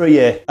beer for a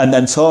year. And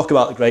then talk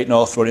about the Great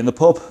North Run in the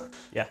pub.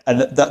 Yeah.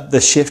 And that the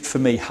shift for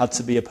me had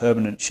to be a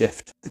permanent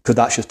shift because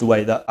that's just the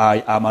way that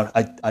I am.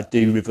 I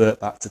do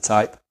revert back to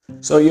type.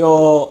 So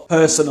your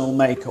personal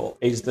makeup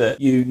is that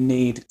you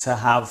need to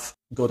have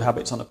good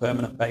habits on a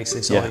permanent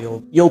basis,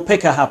 or you'll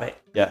pick a habit.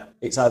 Yeah.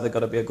 It's either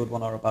got to be a good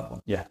one or a bad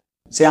one. Yeah.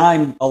 See,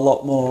 I'm a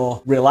lot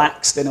more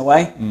relaxed in a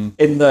way,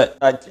 in that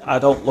I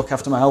don't look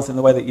after my health in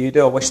the way that you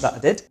do. I wish that I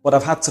did. But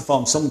I've had to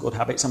form some good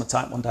habits. I'm a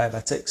type 1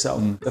 diabetic. So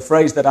the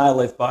phrase that I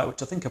live by,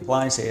 which I think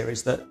applies here,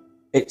 is that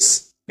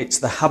it's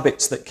the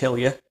habits that kill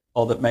you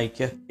or that make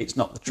you. It's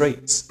not the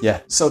treats.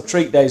 Yeah. So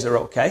treat days are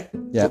okay,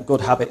 but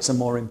good habits are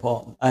more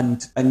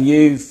important. And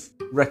you've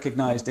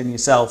recognised in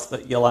yourself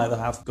that you'll either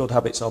have good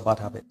habits or bad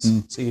habits.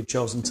 So you've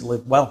chosen to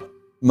live well.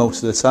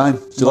 Most of the time.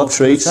 Still have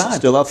treats,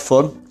 still have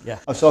fun. Yeah.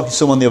 I was talking to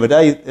someone the other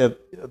day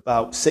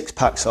about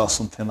 6-packs or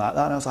something like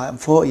that, and I was like, I'm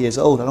 40 years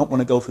old, I don't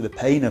want to go through the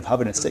pain of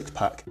having a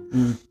 6-pack.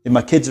 If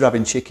my kids are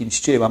having chicken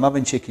stew, I'm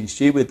having chicken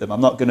stew with them.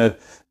 I'm not going to,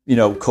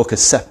 cook a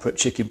separate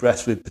chicken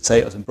breast with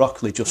potatoes and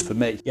broccoli just for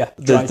me. Yeah,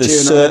 dry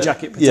tuna or a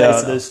jacket potato.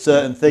 Yeah, there's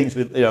certain things,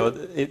 we've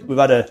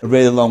had a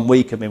really long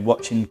week. I've been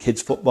watching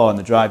kids football in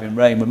the driving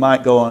rain. We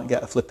might go on and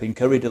get a flipping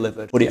curry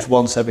delivered, but it's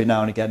once every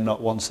now and again,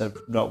 not once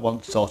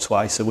or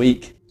twice a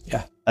week.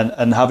 Yeah.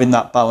 And having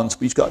that balance,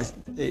 but you've got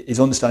is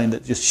understanding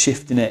that just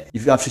shifting it, you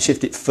have to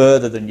shift it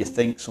further than you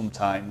think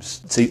sometimes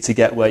to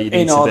get where you need to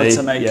be. In order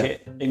to make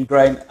it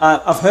ingrained.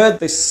 I've heard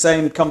this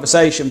same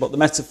conversation, but the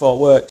metaphor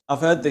worked.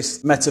 I've heard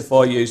this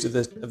metaphor used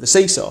of the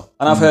seesaw,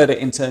 and I've heard it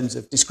in terms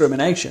of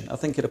discrimination. I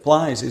think it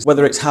applies, is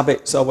whether it's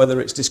habits or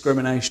whether it's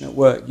discrimination at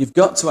work, you've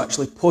got to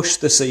actually push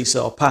the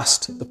seesaw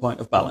past the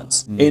point of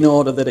balance in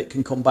order that it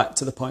can come back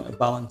to the point of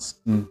balance.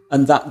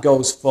 And that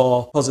goes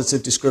for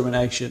positive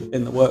discrimination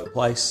in the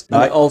workplace.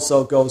 And it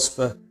also goes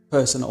for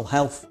personal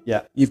health.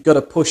 Yeah. You've got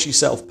to push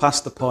yourself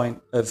past the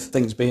point of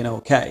things being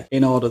okay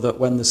in order that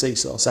when the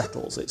seesaw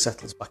settles, it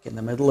settles back in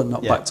the middle and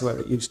not back to where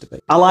it used to be.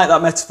 I like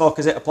that metaphor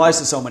because it applies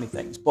to so many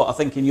things. But I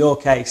think in your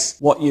case,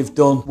 what you've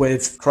done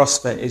with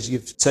CrossFit is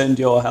you've turned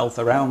your health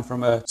around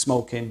from a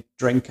smoking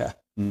drinker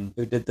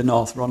who did the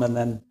North Run and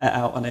then ate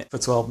out on it for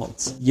 12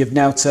 months. You've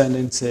now turned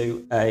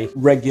into a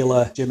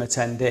regular gym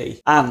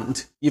attendee.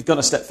 And you've gone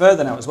a step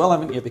further now as well,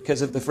 haven't you?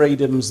 Because of the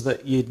freedoms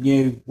that your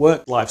new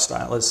work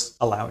lifestyle has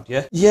allowed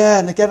you. Yeah,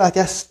 and again, I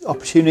guess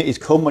opportunities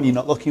come when you're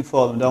not looking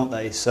for them, don't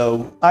they?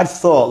 So I'd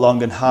thought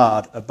long and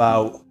hard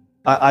about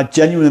I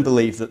genuinely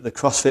believe that the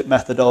CrossFit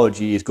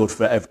methodology is good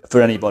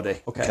for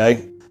anybody.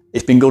 Okay.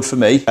 It's been good for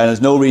me, and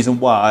there's no reason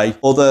why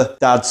other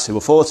dads who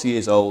are 40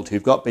 years old,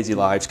 who've got busy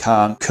lives,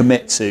 can't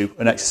commit to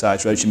an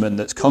exercise regimen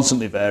that's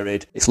constantly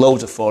varied. It's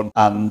loads of fun,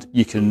 and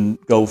you can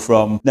go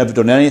from never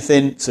done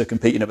anything to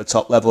competing at the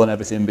top level and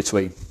everything in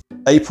between.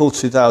 April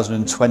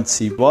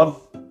 2021,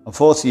 I'm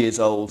 40 years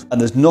old,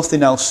 and there's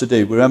nothing else to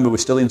do. Remember, we're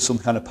still in some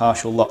kind of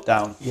partial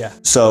lockdown. Yeah.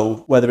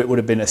 So whether it would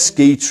have been a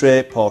ski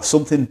trip or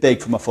something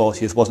big for my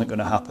 40th wasn't going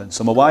to happen.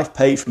 So my wife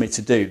paid for me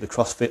to do the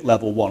CrossFit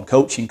Level 1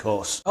 coaching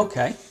course.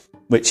 Okay.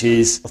 Which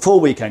is a full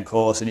weekend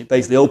course, and it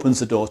basically opens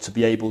the door to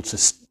be able to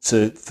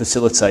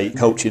facilitate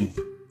coaching.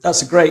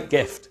 That's a great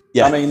gift.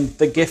 Yeah. I mean,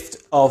 the gift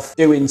of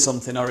doing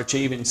something or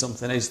achieving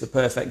something is the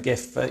perfect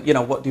gift for,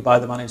 what do you buy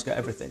the man who's got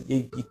everything?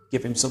 You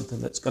give him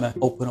something that's going to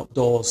open up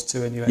doors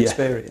to a new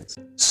experience.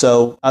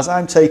 So as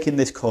I'm taking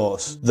this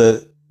course,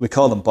 we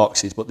call them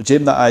boxes, but the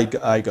gym that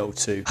I go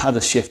to had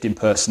a shift in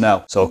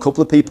personnel. So a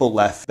couple of people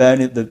left.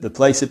 The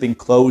place had been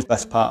closed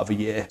best part of a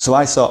year. So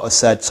I sort of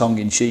said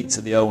tongue-in-cheek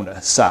to the owner,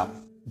 Sam,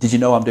 did you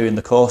know I'm doing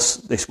the course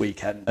this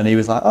weekend? And he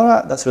was like, all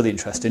right, that's really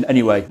interesting.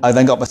 Anyway, I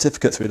then got my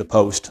certificate through the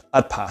post.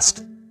 I'd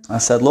passed. I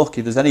said, look,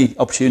 if there's any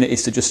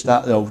opportunities to just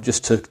start,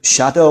 just to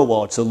shadow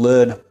or to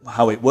learn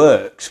how it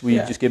works, will you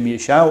just give me a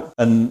shout?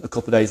 And a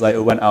couple of days later,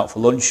 we went out for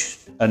lunch,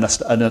 and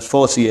I was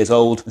 40 years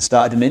old and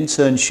started an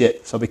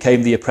internship. So I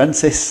became the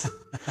apprentice.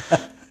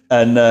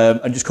 And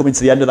I'm just coming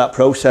to the end of that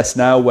process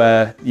now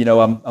where,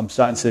 I'm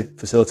starting to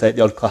facilitate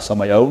the odd class on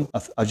my own.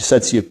 I just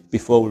said to you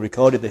before we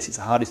recorded this, it's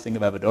the hardest thing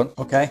I've ever done.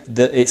 Okay.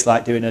 It's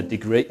like doing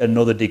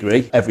another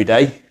degree every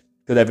day.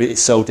 Because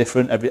it's so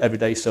different. Every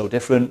day is so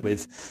different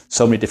with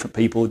so many different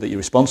people that you're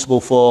responsible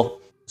for.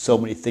 So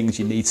many things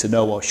you need to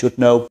know or should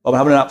know. I'm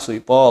having an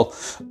absolute ball.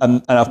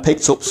 And I've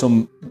picked up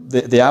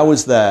the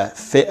hours there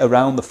fit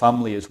around the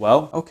family as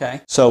well.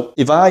 Okay. So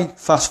if I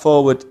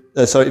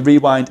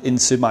rewind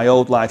into my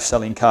old life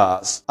selling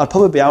cars, I'd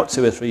probably be out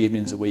 2 or 3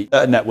 evenings a week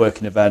at a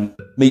networking event,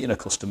 meeting a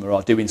customer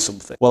or doing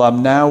something. Well,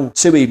 I'm now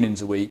 2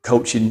 evenings a week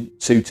coaching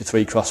 2 to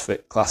 3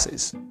 CrossFit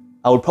classes.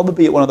 I would probably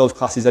be at one of those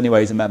classes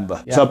anyway as a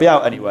member. Yeah. So I'd be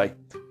out anyway.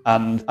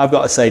 And I've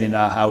got a saying in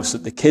our house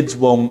that the kids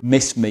won't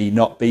miss me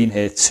not being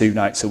here 2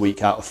 nights a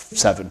week out of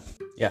 7.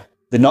 Yeah.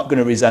 They're not going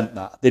to resent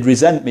that. They'd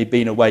resent me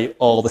being away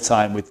all the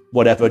time with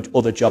whatever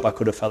other job I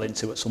could have fell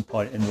into at some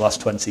point in the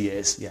last 20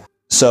 years. Yeah.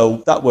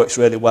 So that works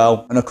really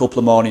well. And a couple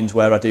of mornings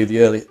where I do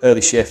the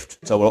early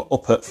shift. So we're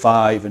up at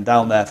 5 and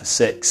down there for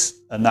 6.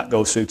 And that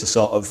goes through to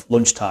sort of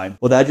lunchtime.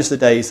 Well, they're just the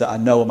days that I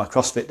know are my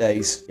CrossFit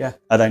days. Yeah.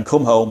 I then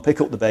come home, pick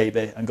up the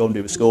baby and go and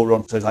do a school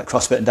run. So it's like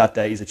CrossFit and Dad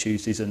days are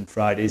Tuesdays and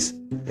Fridays.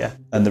 Yeah.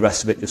 And the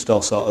rest of it just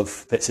all sort of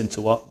fits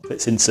into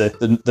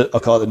I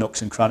call it the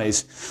nooks and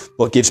crannies.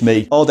 But gives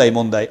me all day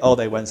Monday, all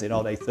day Wednesday and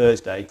all day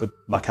Thursday for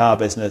my car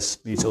business,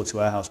 utility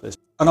warehouse business.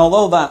 And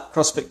although that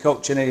CrossFit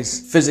coaching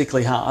is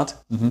physically hard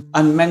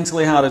and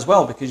mentally hard as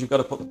well, because you've got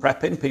to put the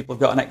prep in, people have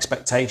got an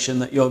expectation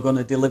that you're going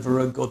to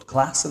deliver a good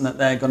class and that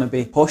they're going to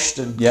be pushed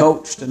and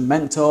coached and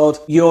mentored,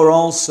 you're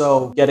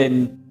also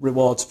getting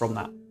rewards from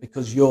that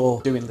because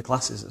you're doing the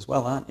classes as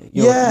well, aren't you?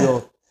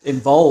 You're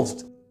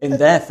involved in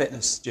their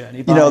fitness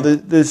journey.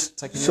 There's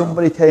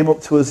somebody came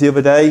up to us the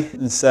other day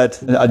and said,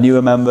 a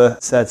newer member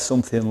said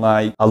something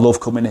like, I love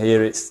coming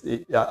here.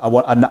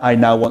 I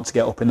now want to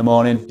get up in the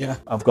morning. Yeah.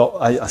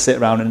 I sit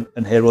around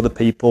and hear other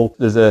people.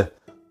 There's a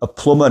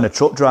plumber and a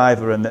truck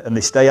driver and they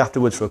stay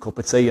afterwards for a cup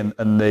of tea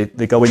and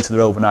they go into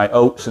their overnight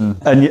oats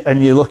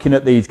and you're looking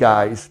at these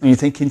guys and you're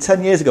thinking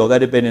 10 years ago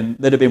they'd have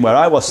been where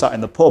I was sat in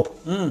the pub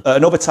at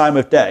another time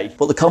of day,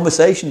 but the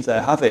conversations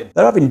they're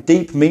having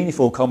deep,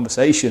 meaningful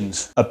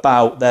conversations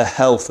about their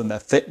health and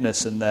their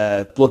fitness and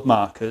their blood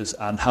markers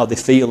and how they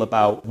feel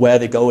about where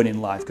they're going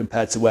in life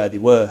compared to where they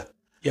were.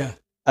 Yeah.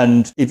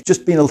 And if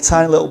just being a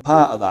tiny little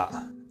part of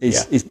that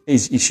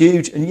is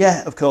huge. And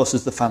of course,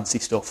 there's the fancy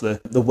stuff, the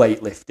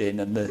weightlifting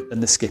and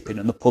the skipping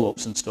and the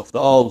pull-ups and stuff that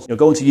all,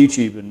 go into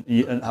YouTube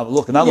and have a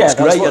look. And that looks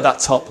great at that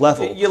top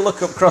level. You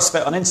look up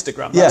CrossFit on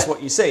Instagram, that's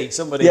what you see.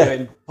 Somebody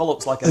doing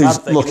pull-ups like a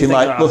mad thing.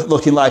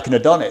 Looking like an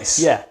Adonis.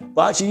 Yeah.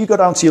 But actually, you go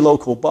down to your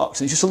local box,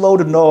 and it's just a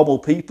load of normal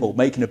people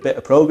making a bit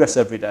of progress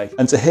every day.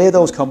 And to hear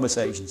those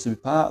conversations, to be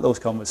part of those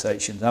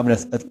conversations, having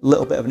a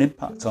little bit of an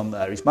impact on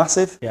there is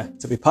massive. Yeah.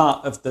 To be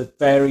part of the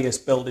various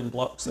building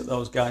blocks that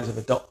those guys have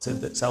adopted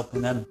that's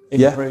helping them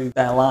improve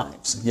their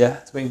lives. Yeah.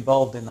 To be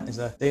involved in that is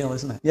a deal,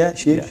 isn't it? Yeah,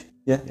 it's huge.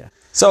 Yeah.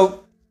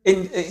 So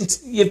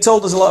you've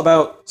told us a lot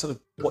about sort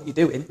of what you're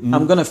doing.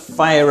 I'm going to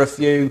fire a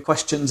few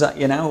questions at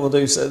you now. We'll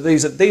do so.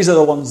 These are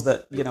the ones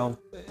that,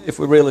 if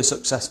we're really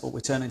successful, we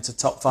turn into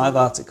top 5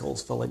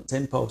 articles for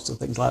LinkedIn posts and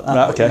things like that.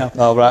 Right, okay.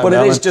 But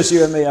it is just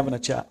you and me having a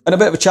chat. And a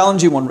bit of a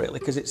challenging one, really,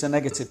 because it's a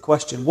negative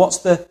question. What's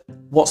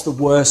the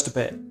worst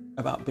bit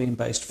about being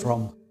based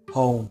from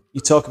home?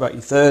 You talk about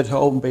your third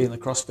home being the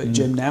CrossFit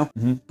gym now,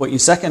 but your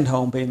second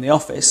home being the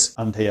office.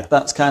 And here.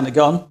 That's kind of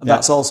gone, and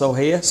that's also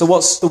here. So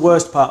what's the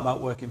worst part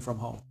about working from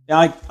home?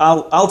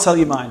 I'll tell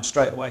you mine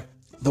straight away.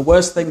 The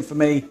worst thing for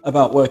me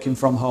about working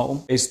from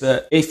home is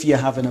that if you're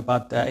having a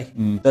bad day,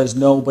 there's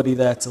nobody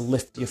there to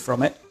lift you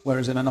from it.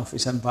 Whereas in an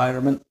office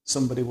environment,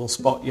 somebody will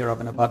spot you're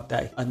having a bad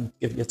day and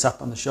give you a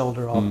tap on the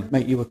shoulder or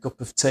make you a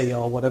cup of tea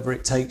or whatever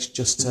it takes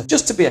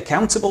just to be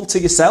accountable to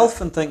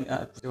yourself and think,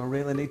 do I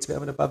really need to be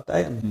having a bad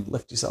day, and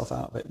lift yourself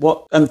out of it.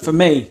 And for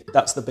me,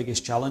 that's the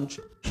biggest challenge.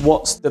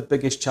 What's the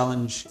biggest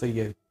challenge for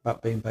you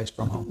about being based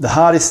from home? The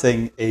hardest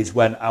thing is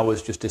when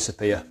hours just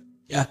disappear.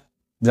 Yeah.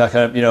 Like,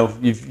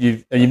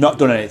 you've not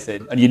done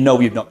anything, and you've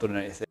not done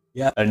anything.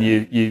 Yeah. And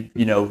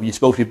you're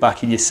supposed to be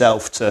backing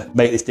yourself to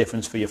make this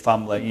difference for your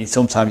family. And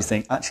sometimes you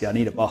think, actually, I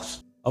need a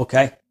boss.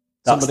 Okay.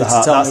 That's the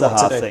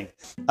hard thing.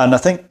 And I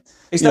think,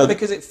 is that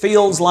because it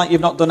feels like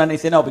you've not done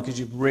anything, or because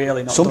you've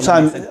really not done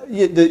anything?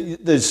 Sometimes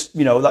there's,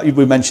 like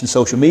we mentioned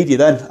social media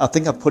then. I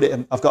think I've got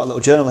a little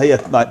journal here.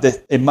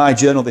 In my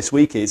journal this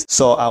week is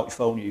sort out your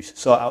phone use,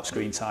 sort out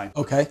screen time.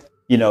 Okay.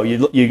 You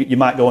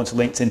might go onto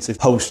LinkedIn to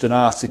post an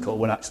article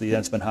when actually you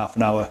then spend half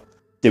an hour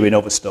doing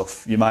other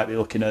stuff. I might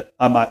look on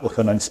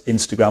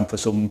Instagram for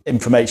some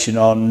information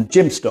on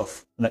gym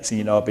stuff. The next thing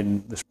you know, I've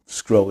been just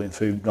scrolling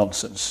through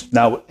nonsense.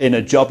 Now, in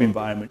a job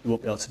environment, you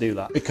won't be able to do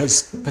that.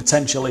 Because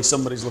potentially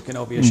somebody's looking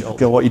over your shoulder.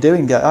 Go, what are you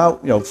doing? Get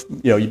out.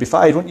 You'd be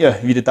fired, wouldn't you,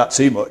 if you did that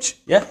too much?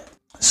 Yeah.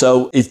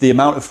 So is the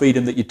amount of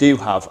freedom that you do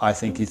have, I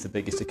think, is the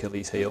biggest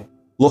Achilles heel.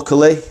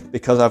 Luckily,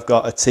 because I've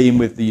got a team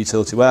with the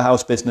utility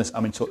warehouse business,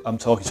 I'm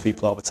talking to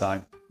people all the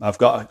time. I've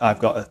got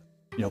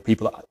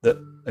people that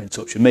are in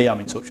touch with me.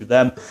 I'm in touch with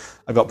them.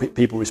 I've got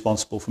people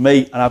responsible for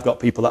me, and I've got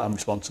people that I'm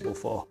responsible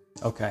for.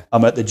 Okay.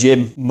 I'm at the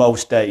gym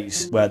most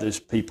days where there's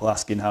people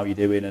asking how you're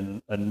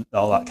doing and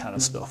all that kind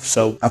of stuff.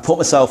 So I put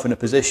myself in a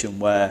position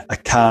where I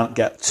can't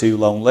get too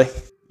lonely.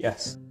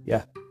 Yes.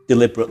 Yeah.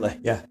 Deliberately.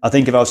 Yeah. I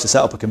think if I was to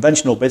set up a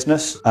conventional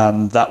business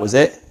and that was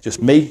it,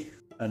 just me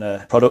and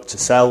a product to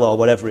sell or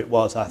whatever it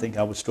was, I think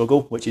I would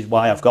struggle, which is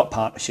why I've got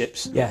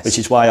partnerships, yes. Which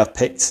is why I've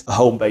picked a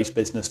home-based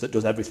business that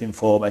does everything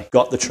for me,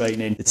 got the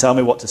training, they tell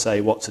me what to say,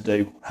 what to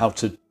do, how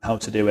to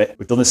do it.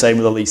 We've done the same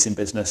with a leasing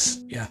business,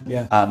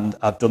 and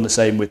I've done the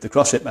same with the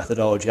CrossFit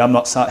methodology. I'm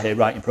not sat here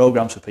writing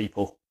programs for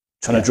people,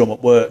 trying to drum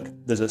up work.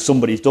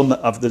 Somebody's done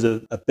that. There's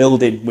a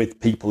building with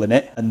people in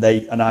it, and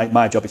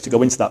my job is to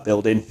go into that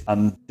building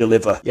and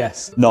deliver,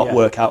 not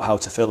work out how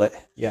to fill it.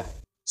 Yeah.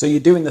 So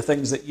you're doing the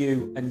things that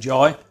you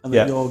enjoy and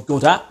that you're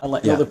good at, and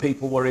let other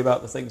people worry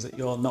about the things that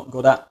you're not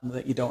good at and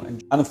that you don't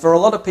enjoy. And for a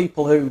lot of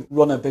people who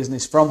run a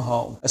business from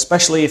home,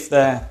 especially if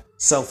they're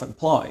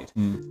self-employed,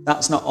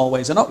 that's not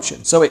always an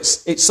option. So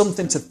it's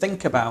something to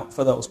think about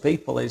for those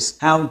people is,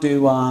 how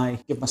do I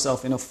give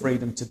myself enough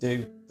freedom to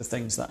do the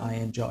things that I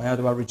enjoy? How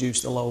do I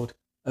reduce the load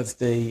of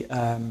the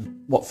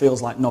what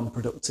feels like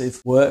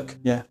non-productive work?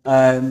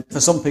 For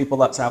some people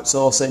that's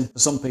outsourcing, for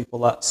some people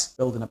that's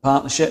building a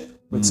partnership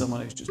with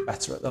someone who's just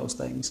better at those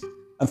things.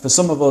 And for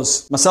some of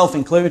us, myself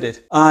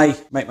included, I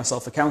make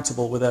myself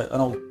accountable with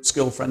an old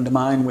school friend of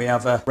mine. We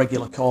have a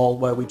regular call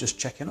where we just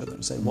check in with them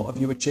and say, what have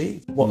you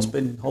achieved? What's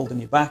been holding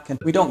you back? And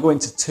we don't go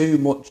into too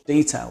much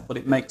detail, but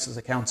it makes us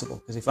accountable.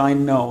 Because if I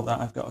know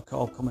that I've got a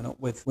call coming up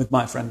with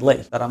my friend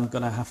Lee, that I'm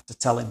going to have to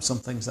tell him some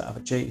things that I've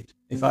achieved.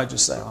 If I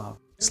just say,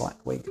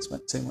 slack week, I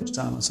spent too much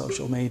time on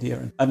social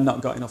media and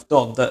not got enough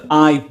done, that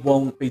I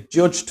won't be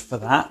judged for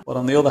that. But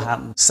on the other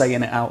hand,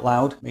 saying it out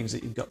loud means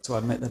that you've got to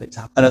admit that it's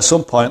happened. And at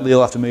some point, you'll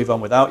have to move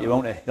on without you,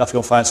 won't you? You'll have to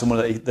go find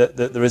someone that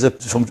there is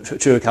some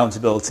true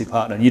accountability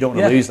partner, and you don't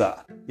want to lose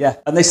that. Yeah,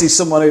 and this is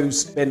someone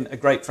who's been a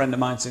great friend of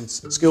mine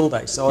since school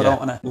days, so I don't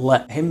want to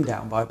let him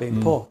down by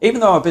being poor. Even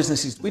though our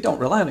businesses, we don't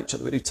rely on each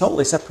other, we do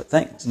totally separate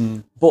things.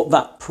 But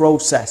that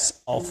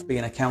process of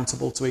being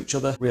accountable to each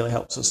other really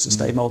helps us to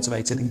stay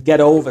motivated and get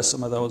over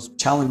some of those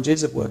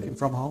challenges of working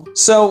from home.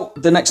 So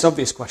the next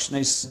obvious question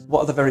is,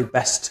 what are the very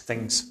best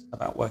things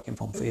about working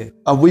from home for you?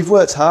 And we've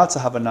worked hard to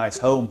have a nice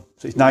home,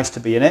 so it's nice to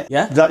be in it.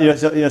 Yeah. Is that, you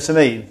know what I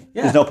mean?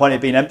 Yeah. There's no point in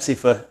being empty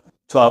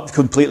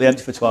completely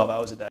empty for 12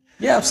 hours a day.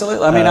 Yeah,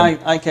 absolutely. I mean,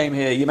 I came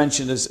here, you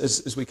mentioned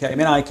as we came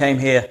in, I came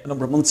here a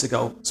number of months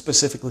ago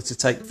specifically to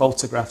take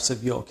photographs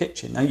of your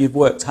kitchen. Now, you've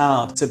worked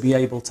hard to be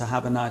able to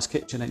have a nice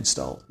kitchen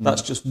installed.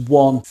 That's just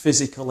one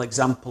physical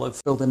example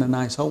of building a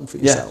nice home for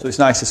yourself. Yeah, so it's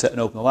nice to sit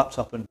and open the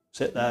laptop and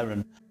sit there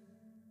and...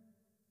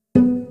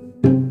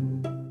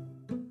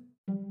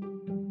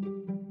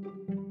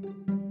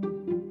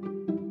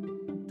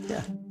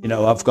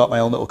 I've got my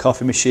own little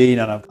coffee machine,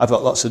 and I've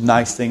got lots of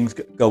nice things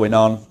going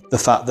on. The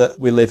fact that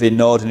we live in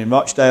Norden in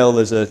Rochdale,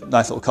 there's a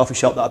nice little coffee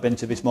shop that I've been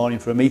to this morning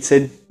for a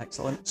meeting.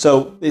 Excellent.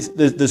 So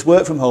there's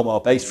work from home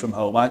or based from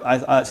home. I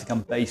actually think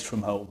I'm based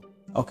from home.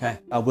 Okay.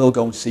 I will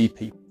go and see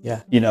people.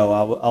 Yeah.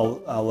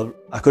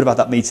 I could have had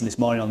that meeting this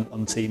morning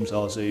on Teams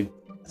or Zoom.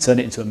 I turned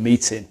it into a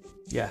meeting.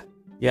 Yeah.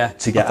 Yeah,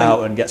 to get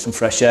out and get some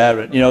fresh air,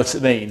 and you know what I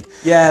mean.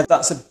 Yeah,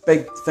 that's a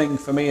big thing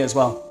for me as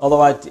well.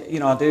 Although I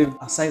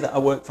say that I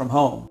work from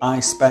home,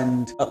 I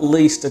spend at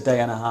least a day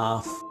and a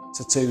half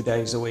to 2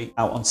 days a week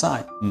out on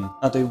site.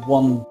 I do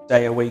 1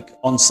 day a week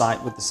on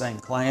site with the same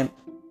client,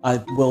 I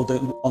will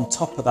do, on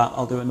top of that,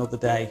 I'll do another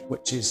day,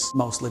 which is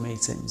mostly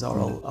meetings, or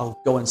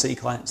I'll go and see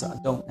clients that I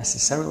don't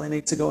necessarily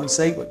need to go and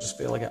see, but just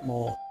feel I get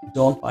more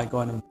done by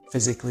going and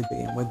physically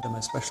being with them,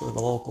 especially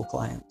the local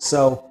clients.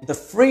 So the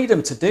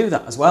freedom to do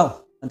that as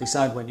well and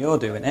decide when you're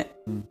doing it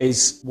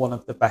is one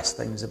of the best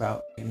things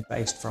about being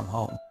based from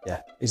home.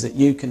 Yeah. Is that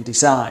you can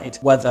decide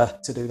whether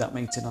to do that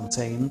meeting on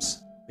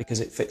Teams because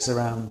it fits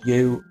around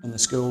you and the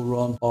school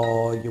run,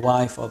 or your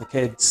wife or the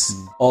kids,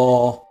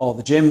 or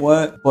the gym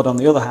work. But on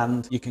the other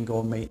hand, you can go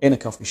and meet in a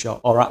coffee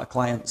shop or at a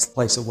client's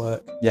place of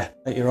work. Yeah.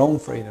 At your own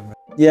freedom.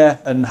 Yeah,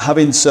 and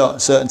having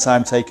certain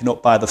time taken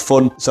up by the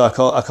fun. So I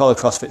call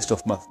the CrossFit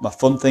stuff my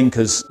fun thing,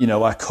 because, you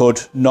know, I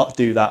could not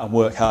do that and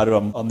work harder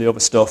on the other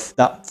stuff.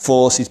 That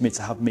forces me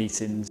to have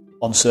meetings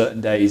on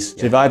certain days.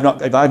 So if I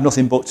have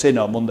nothing booked in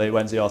on Monday,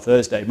 Wednesday or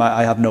Thursday,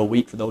 I have no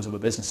week for those other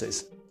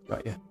businesses.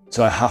 Got you.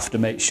 So I have to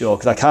make sure,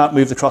 because I can't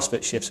move the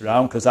CrossFit shifts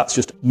around, because that's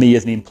just me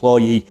as an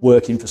employee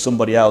working for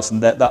somebody else,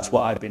 and that's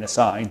what I've been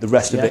assigned. The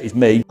rest of it is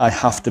me. I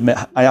have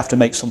to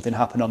make something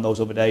happen on those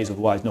other days,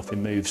 otherwise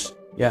nothing moves.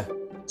 Yeah.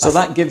 So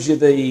that gives you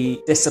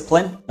the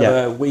discipline of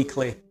a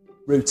weekly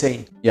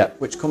routine,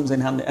 which comes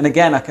in handy. And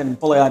again, I can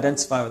fully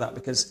identify with that,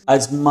 because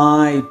as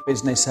my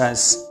business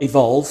has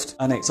evolved,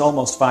 and it's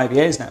almost 5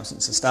 years now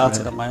since I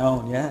started on my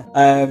own,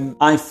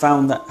 I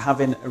found that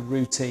having a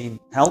routine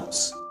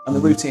helps, and the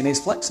routine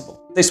is flexible.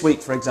 This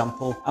week, for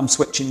example, I'm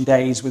switching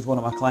days with one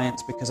of my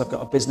clients because I've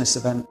got a business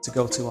event to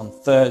go to on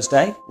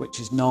Thursday, which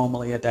is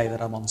normally a day that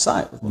I'm on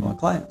site with one of my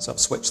clients. So I've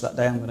switched that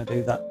day. I'm going to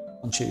do that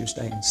on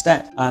Tuesday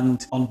instead.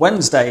 And on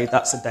Wednesday,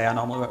 that's the day I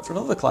normally work for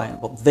another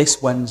client. But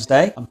this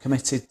Wednesday, I'm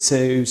committed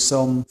to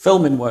some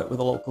filming work with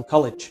a local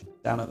college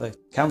down at the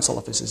council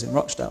offices in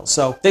Rochdale.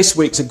 So this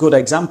week's a good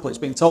example. It's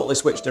been totally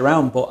switched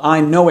around, but I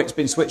know it's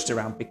been switched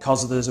around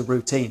because there's a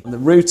routine. And the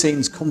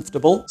routine's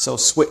comfortable, so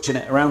switching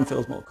it around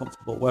feels more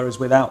comfortable. Whereas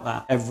without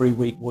that, every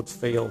week would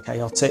feel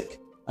chaotic.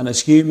 And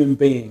as human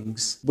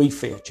beings, we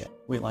fear change.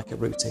 We like a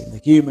routine. The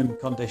human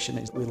condition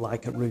is we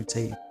like a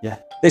routine. Yeah.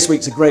 This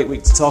week's a great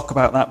week to talk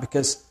about that,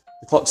 because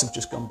the clocks have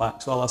just gone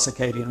back, so all our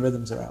circadian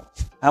rhythms are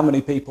out. How many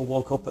people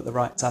woke up at the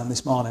right time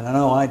this morning? I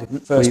know I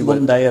didn't.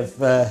 Monday of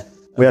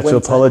we had winter.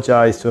 to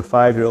apologise to a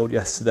 5-year-old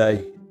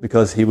yesterday,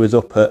 because he was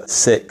up at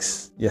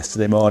 6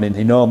 yesterday morning.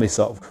 He normally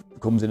sort of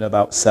comes in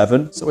about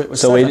 7. So it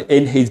was 7.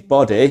 In his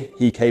body,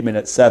 he came in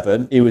at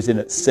 7. He was in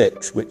at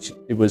 6, which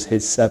it was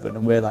his 7.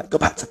 And we're like, go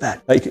back to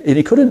bed. And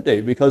he couldn't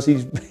do, because he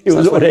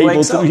was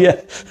unable to. Yeah.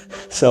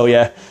 So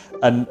yeah.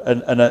 And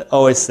I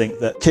always think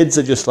that kids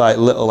are just like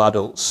little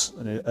adults,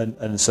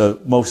 and so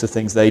most of the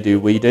things they do,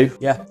 we do.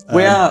 Yeah,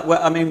 we are.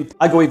 I mean,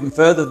 I go even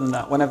further than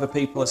that. Whenever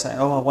people are saying,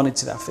 "Oh,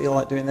 I feel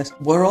like doing this,"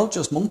 we're all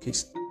just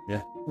monkeys.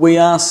 Yeah, we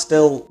are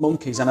still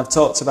monkeys, and I've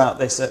talked about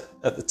this at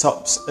the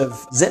tops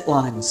of zip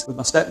lines with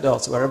my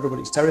stepdaughter, where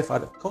everybody's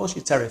terrified. Of course,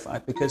 you're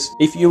terrified, because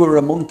if you were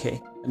a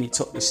monkey and you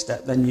took this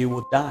step, then you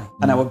would die,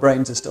 and our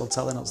brains are still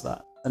telling us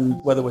that.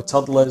 And whether we're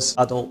toddlers,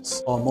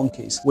 adults, or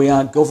monkeys, we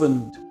are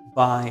governed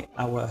by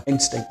our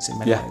instincts in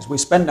many ways. We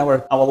spend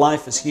our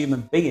life as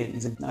human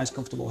beings in nice,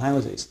 comfortable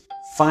houses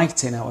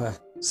fighting our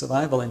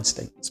survival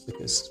instincts,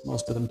 because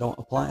most of them don't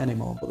apply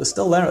anymore, but they're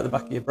still there at the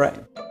back of your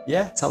brain.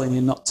 Yeah. Telling you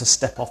not to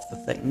step off the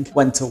thing,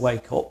 when to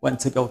wake up, when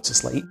to go to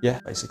sleep. Yeah.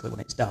 Basically when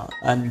it's dark.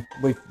 And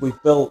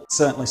we've built,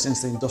 certainly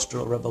since the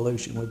Industrial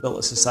Revolution, we've built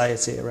a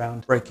society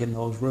around breaking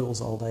those rules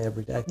all day,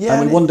 every day. Yeah,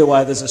 and we wonder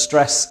why there's a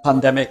stress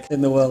pandemic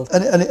in the world.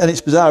 And it's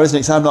bizarre, isn't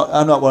it? 'Cause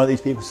I'm not one of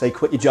these people who say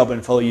quit your job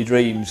and follow your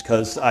dreams,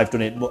 because I've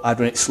done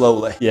it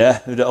slowly. Yeah.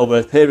 Over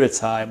a period of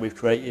time, we've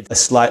created a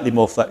slightly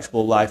more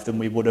flexible life than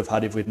we would have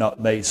had if we'd not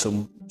made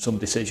some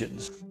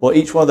decisions. But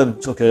each one of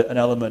them took an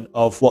element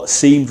of what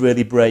seemed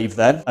really brave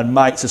then, and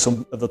might to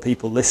some of the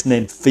people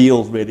listening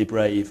feel really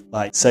brave,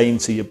 like saying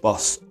to your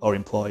boss or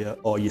employer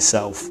or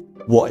yourself,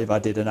 what if I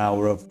did an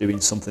hour of doing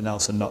something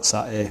else and not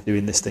sat here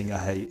doing this thing I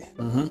hate?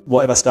 Mm-hmm.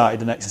 What if I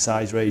started an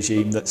exercise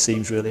regime that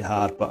seems really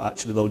hard, but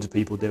actually loads of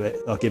people do it?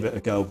 I'll give it a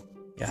go.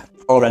 Yeah.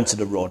 Or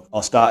entered a run,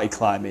 or started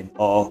climbing,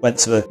 or went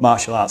to a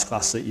martial arts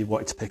class that you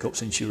wanted to pick up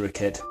since you were a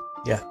kid.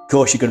 Yeah. Of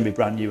course, you're going to be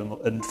brand new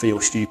and feel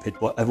stupid,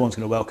 but everyone's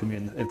going to welcome you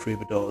in through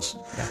the doors.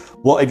 Yeah.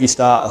 What if you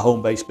start a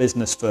home-based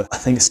business for, I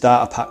think a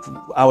starter pack,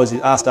 our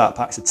starter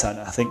pack's a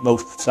tenner. I think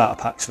most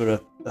starter packs for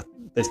a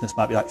business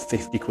might be like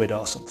 50 quid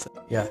or something.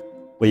 Yeah.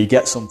 Where you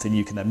get something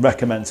you can then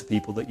recommend to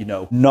people that you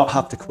know, not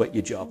have to quit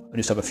your job and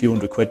just have a few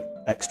 £100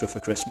 extra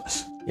for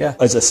Christmas. Yeah.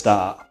 As a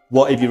start.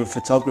 What if you're a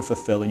photographer,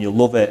 Phil, and you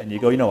love it, and you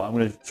go, you know what, I'm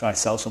going to try and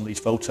sell some of these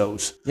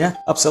photos. Yeah,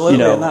 absolutely. You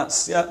know, and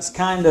that's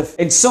kind of,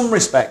 in some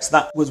respects,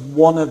 that was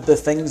one of the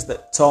things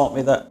that taught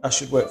me that I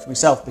should work for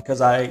myself,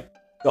 because I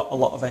got a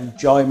lot of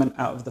enjoyment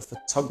out of the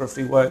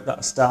photography work that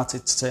I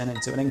started to turn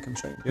into an income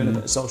stream, doing a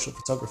bit of social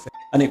photography.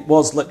 And it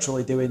was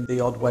literally doing the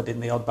odd wedding,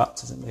 the odd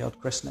baptism, the odd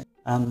christening.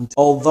 And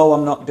although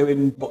I'm not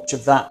doing much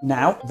of that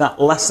now,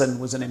 that lesson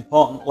was an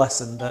important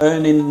lesson, that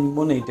earning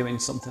money doing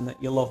something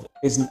that you love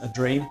isn't a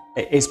dream.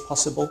 It is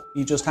possible.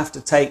 You just have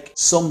to take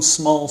some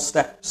small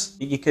steps.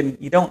 You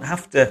don't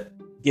have to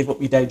give up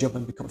your day job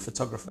and become a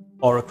photographer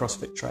or a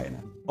CrossFit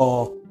trainer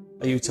or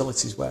a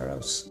utilities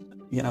warehouse,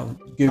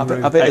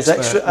 guru, I bet it's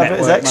extra. I bet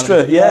it's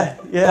extra. Yeah.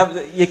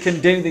 You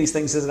can do these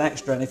things as an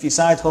extra, and if your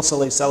side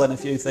hustle is selling a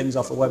few things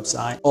off a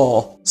website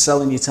or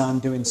selling your time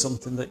doing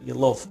something that you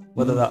love,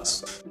 whether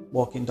that's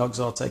walking dogs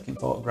or taking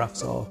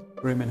photographs or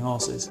grooming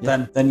horses,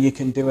 then you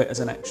can do it as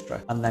an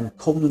extra. And then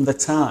come the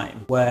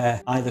time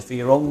where either for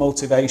your own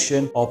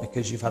motivation or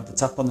because you've had the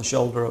tap on the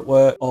shoulder at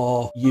work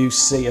or you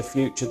see a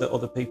future that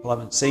other people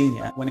haven't seen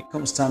yet, when it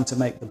comes time to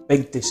make the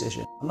big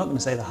decision, I'm not going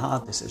to say the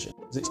hard decision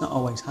because it's not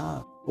always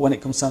hard, but when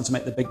it comes time to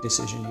make the big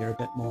decision, you're a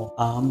bit more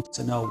armed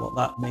to know what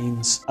that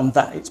means and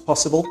that it's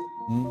possible.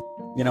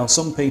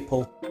 Some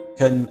people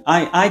can...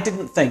 I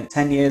didn't think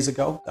 10 years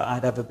ago that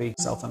I'd ever be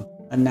self-employed.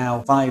 And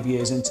now, 5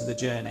 years into the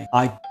journey,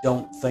 I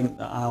don't think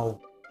that I'll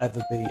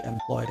ever be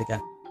employed again.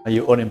 Are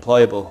you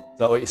unemployable? Is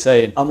that what you're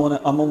saying? I'm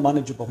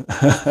unmanageable.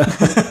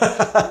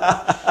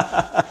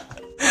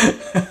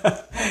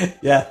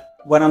 Yeah.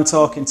 When I'm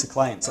talking to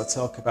clients, I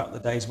talk about the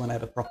days when I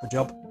had a proper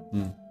job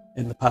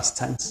in the past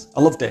tense.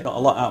 I loved it. Got a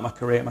lot out of my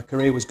career. My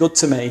career was good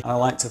to me. I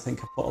like to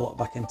think I put a lot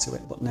back into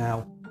it. But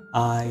now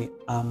I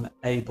am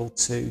able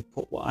to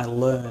put what I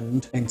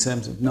learned in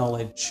terms of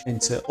knowledge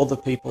into other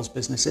people's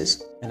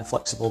businesses in a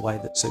flexible way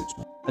that suits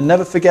me. And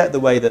never forget the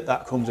way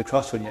that comes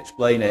across when you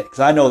explain it. Because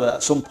I know that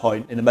at some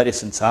point in the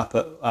Medicine Tap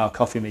at our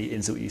coffee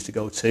meetings that we used to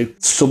go to,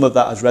 some of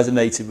that has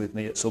resonated with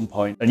me at some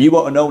point. And you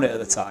won't have known it at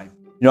the time.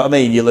 You know what I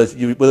mean? You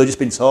will have just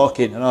been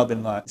talking and I've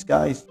been like, this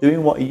guy's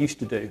doing what he used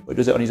to do, but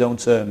does it on his own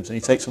terms. And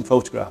he takes some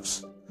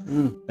photographs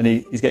and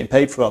he's getting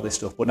paid for all this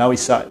stuff. But now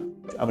he's sat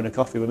having a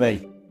coffee with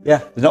me. Yeah.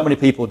 There's not many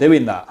people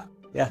doing that.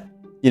 Yeah.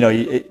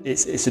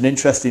 It's an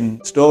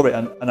interesting story,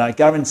 and I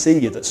guarantee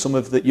you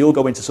that you'll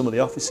go into some of the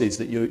offices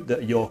that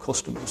are your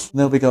customers, and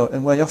they'll be going,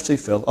 and where are you off to,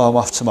 Phil? Oh, I'm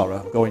off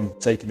tomorrow. I'm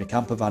taking my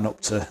camper van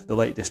up to the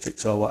Lake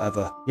District or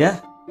whatever.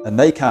 Yeah. And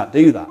they can't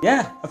do that.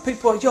 Yeah, and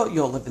people are,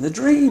 you're living the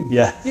dream.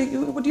 Yeah.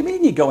 What do you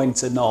mean you're going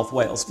to North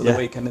Wales for the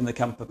weekend in the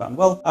camper van?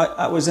 Well,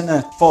 I was in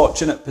a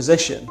fortunate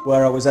position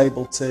where I was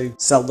able to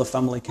sell the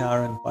family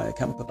car and buy a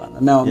camper van.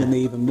 And now I'm in the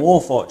even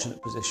more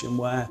fortunate position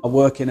where I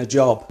work in a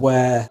job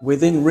where,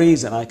 within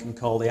reason, I can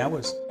call the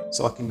hours.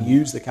 So I can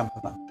use the camper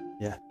van.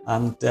 Yeah.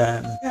 And,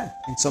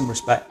 in some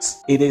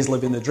respects, it is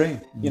living the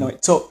dream.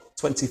 It took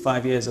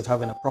 25 years of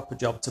having a proper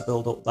job to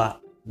build up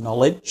that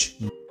knowledge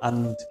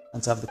and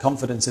to have the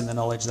confidence in the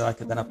knowledge that I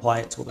could then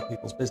apply it to other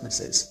people's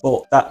businesses.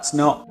 But that's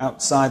not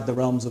outside the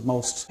realms of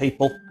most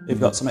people who've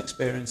got some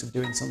experience of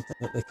doing something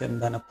that they can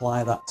then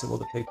apply that to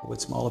other people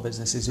with smaller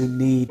businesses who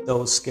need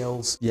those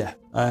skills. Yeah.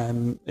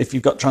 If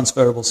you've got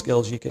transferable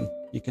skills, you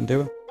can do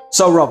them.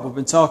 So Rob, we've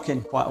been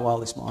talking quite a while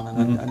this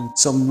morning and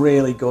some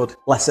really good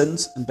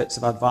lessons and bits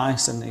of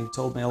advice, and you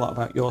told me a lot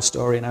about your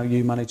story and how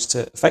you managed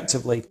to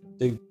effectively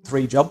do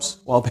 3 jobs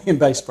while being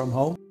based from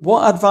home.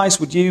 What advice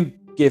would you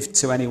give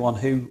to anyone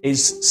who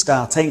is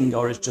starting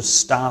or has just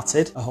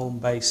started a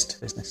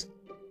home-based business?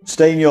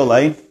 Stay in your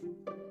lane.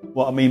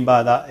 What I mean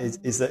by that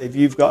is that if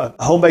you've got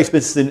a home-based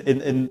business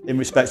in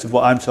respect of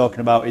what I'm talking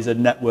about is a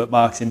network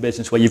marketing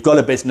business where you've got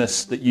a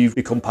business that you've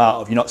become part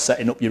of, you're not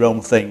setting up your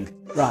own thing.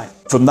 Right.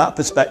 From that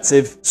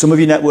perspective, some of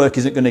your network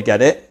isn't going to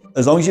get it.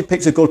 As long as you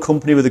picked a good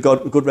company with a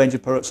good range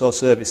of products or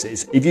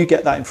services, if you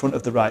get that in front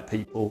of the right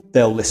people,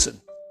 they'll listen.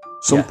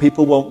 Some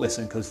people won't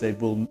listen because they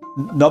will,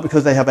 not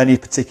because they have any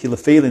particular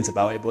feelings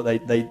about it, but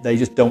they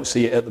just don't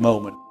see it at the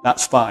moment.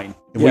 That's fine.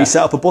 If we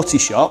set up a butty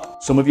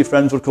shop, some of your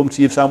friends would come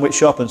to your sandwich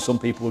shop and some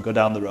people would go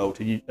down the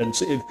road. And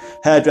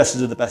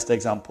hairdressers are the best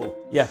example.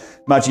 Yeah.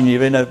 Imagine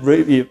you're in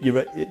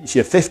it's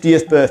your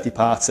 50th birthday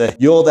party,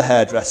 you're the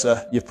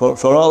hairdresser, you've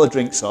put all the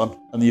drinks on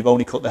and you've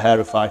only cut the hair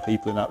of 5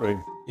 people in that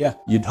room. Yeah.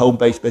 Your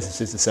home-based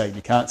business is the same.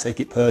 You can't take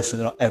it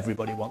personally. Not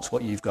everybody wants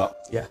what you've got.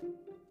 Yeah.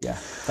 Yeah,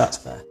 that's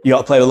fair. You got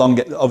to play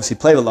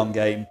the long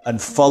game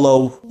and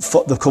follow.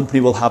 The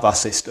company will have our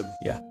system.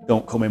 Yeah.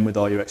 Don't come in with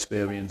all your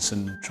experience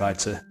and try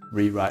to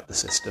rewrite the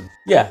system.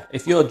 Yeah,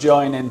 if you're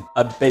joining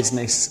a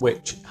business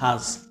which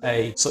has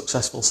a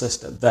successful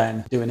system,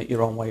 then doing it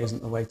your own way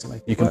isn't the way to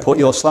make it. You can put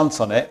your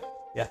slant on it.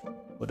 Yeah.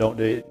 But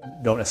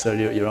don't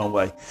necessarily do it your own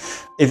way.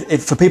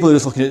 If for people who are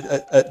just looking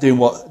at doing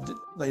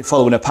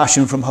following a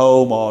passion from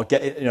home or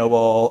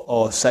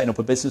or setting up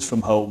a business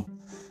from home,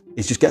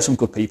 is just get some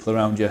good people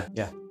around you.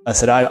 Yeah. I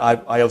said I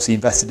obviously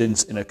invested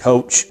in a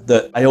coach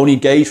that I only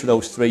engaged for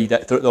those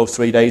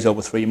 3 days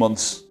over 3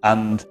 months,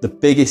 and the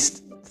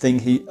biggest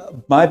thing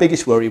my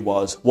biggest worry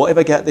was, what if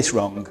I get this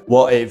wrong?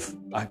 What if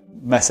I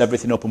mess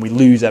everything up and we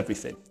lose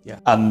everything? Yeah.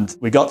 And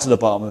we got to the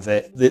bottom of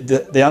it.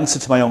 The answer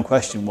to my own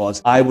question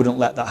was, I wouldn't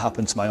let that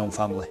happen to my own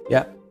family.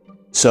 Yeah.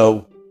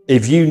 So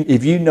if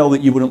you know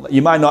that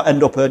you might not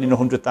end up earning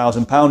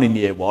 £100,000 in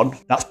year 1,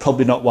 that's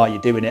probably not why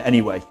you're doing it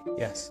anyway.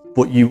 Yes.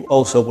 But you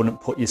also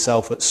wouldn't put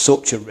yourself at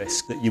such a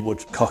risk that you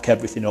would cock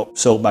everything up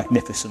so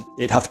magnificent.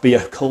 It'd have to be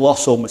a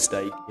colossal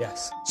mistake.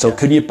 Yes. So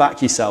can you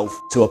back yourself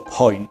to a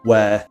point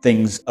where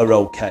things are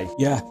okay?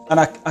 Yeah, and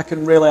I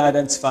can really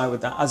identify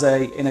with that as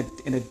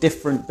in a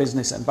different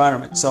business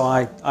environment. So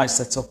I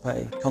set up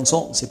a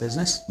consultancy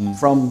business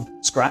from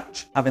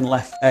scratch, having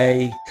left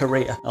a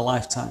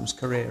lifetime's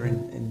career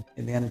in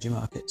the energy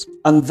markets.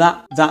 And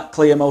that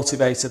clear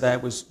motivator there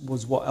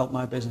was what helped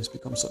my business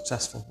become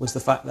successful, was the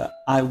fact that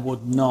I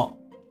would not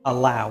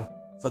allow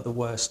for the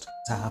worst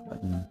to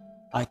happen.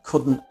 I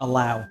couldn't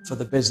allow for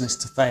the business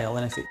to fail,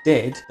 and if it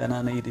did, then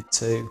I needed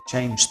to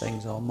change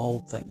things or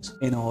mould things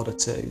in order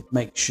to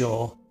make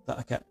sure that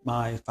I kept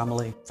my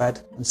family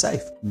fed and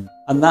safe.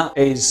 And that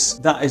is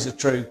a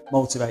true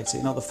motivator.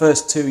 You know, the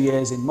first 2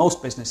 years in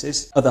most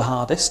businesses are the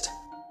hardest,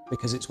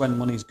 because it's when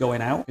money's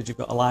going out, because you've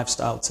got a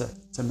lifestyle to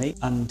meet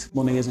and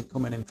money isn't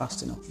coming in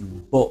fast enough.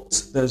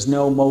 But there's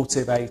no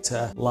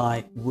motivator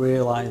like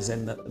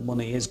realising that the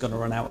money is going to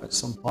run out at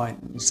some point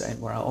and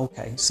saying, well,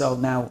 okay, so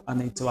now I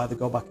need to either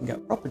go back and get a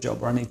proper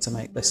job, or I need to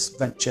make this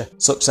venture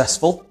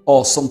successful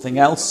or something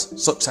else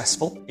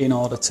successful in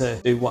order to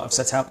do what I've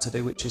set out to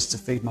do, which is to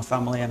feed my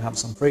family and have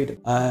some freedom.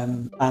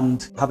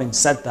 And having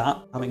said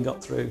that, having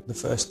got through the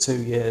first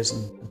 2 years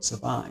and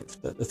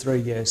survived, the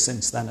 3 years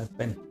since then have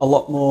been a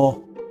lot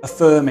more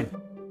affirming.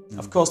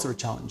 Of course, there are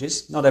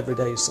challenges. Not every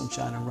day is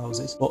sunshine and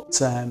roses, but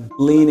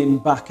leaning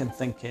back and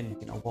thinking,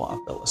 you know what,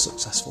 I've built a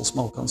successful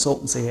small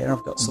consultancy here.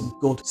 I've got some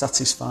good,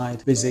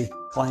 satisfied, busy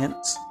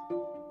clients,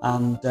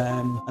 and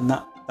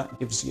that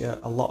gives you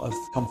a lot of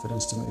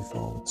confidence to move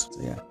forward. So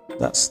yeah,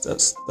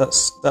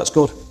 that's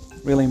good.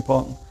 Really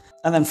important.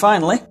 And then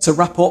finally, to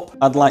wrap up,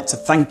 I'd like to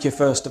thank you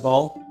first of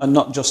all, and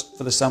not just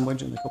for the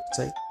sandwich and the cup of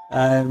tea,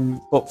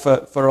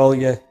 but for all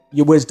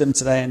your wisdom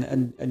today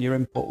and your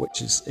input,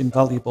 which is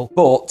invaluable.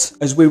 But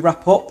as we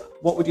wrap up,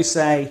 what would you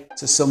say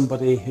to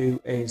somebody who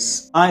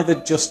is either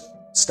just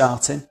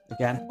starting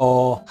again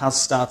or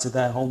has started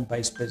their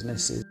home-based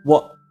businesses?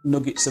 What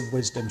nuggets of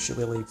wisdom should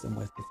we leave them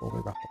with before we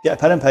wrap up? Get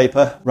a pen and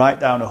paper, write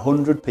down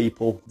 100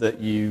 people that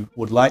you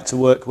would like to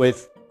work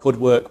with, could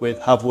work with,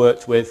 have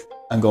worked with,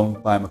 and go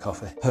and buy them a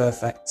coffee.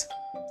 Perfect.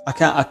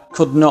 I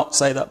could not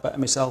say that better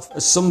myself.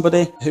 As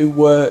somebody who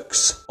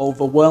works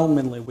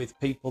overwhelmingly with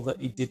people that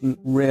he didn't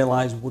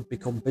realise would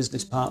become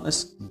business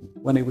partners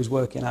when he was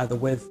working either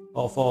with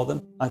or for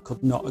them, I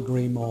could not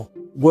agree more.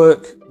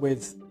 Work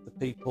with the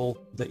people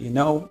that you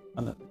know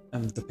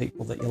and the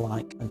people that you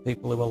like, and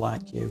people who are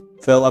like you.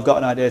 Phil, I've got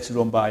an idea to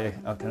run by you.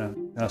 How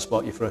can I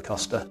spot you for a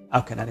Costa? How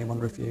can anyone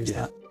refuse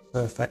that?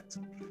 Perfect.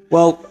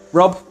 Well,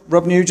 Rob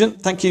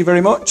Nugent, thank you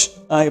very much.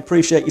 I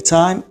appreciate your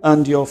time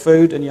and your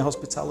food and your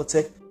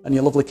hospitality and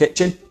your lovely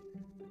kitchen.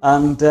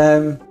 And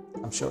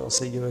I'm sure I'll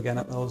see you again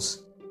at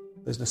those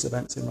business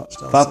events in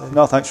Rochdale.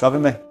 No, thanks for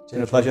having me. It's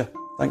been a pleasure.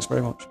 Thanks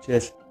very much.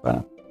 Cheers. Bye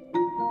now.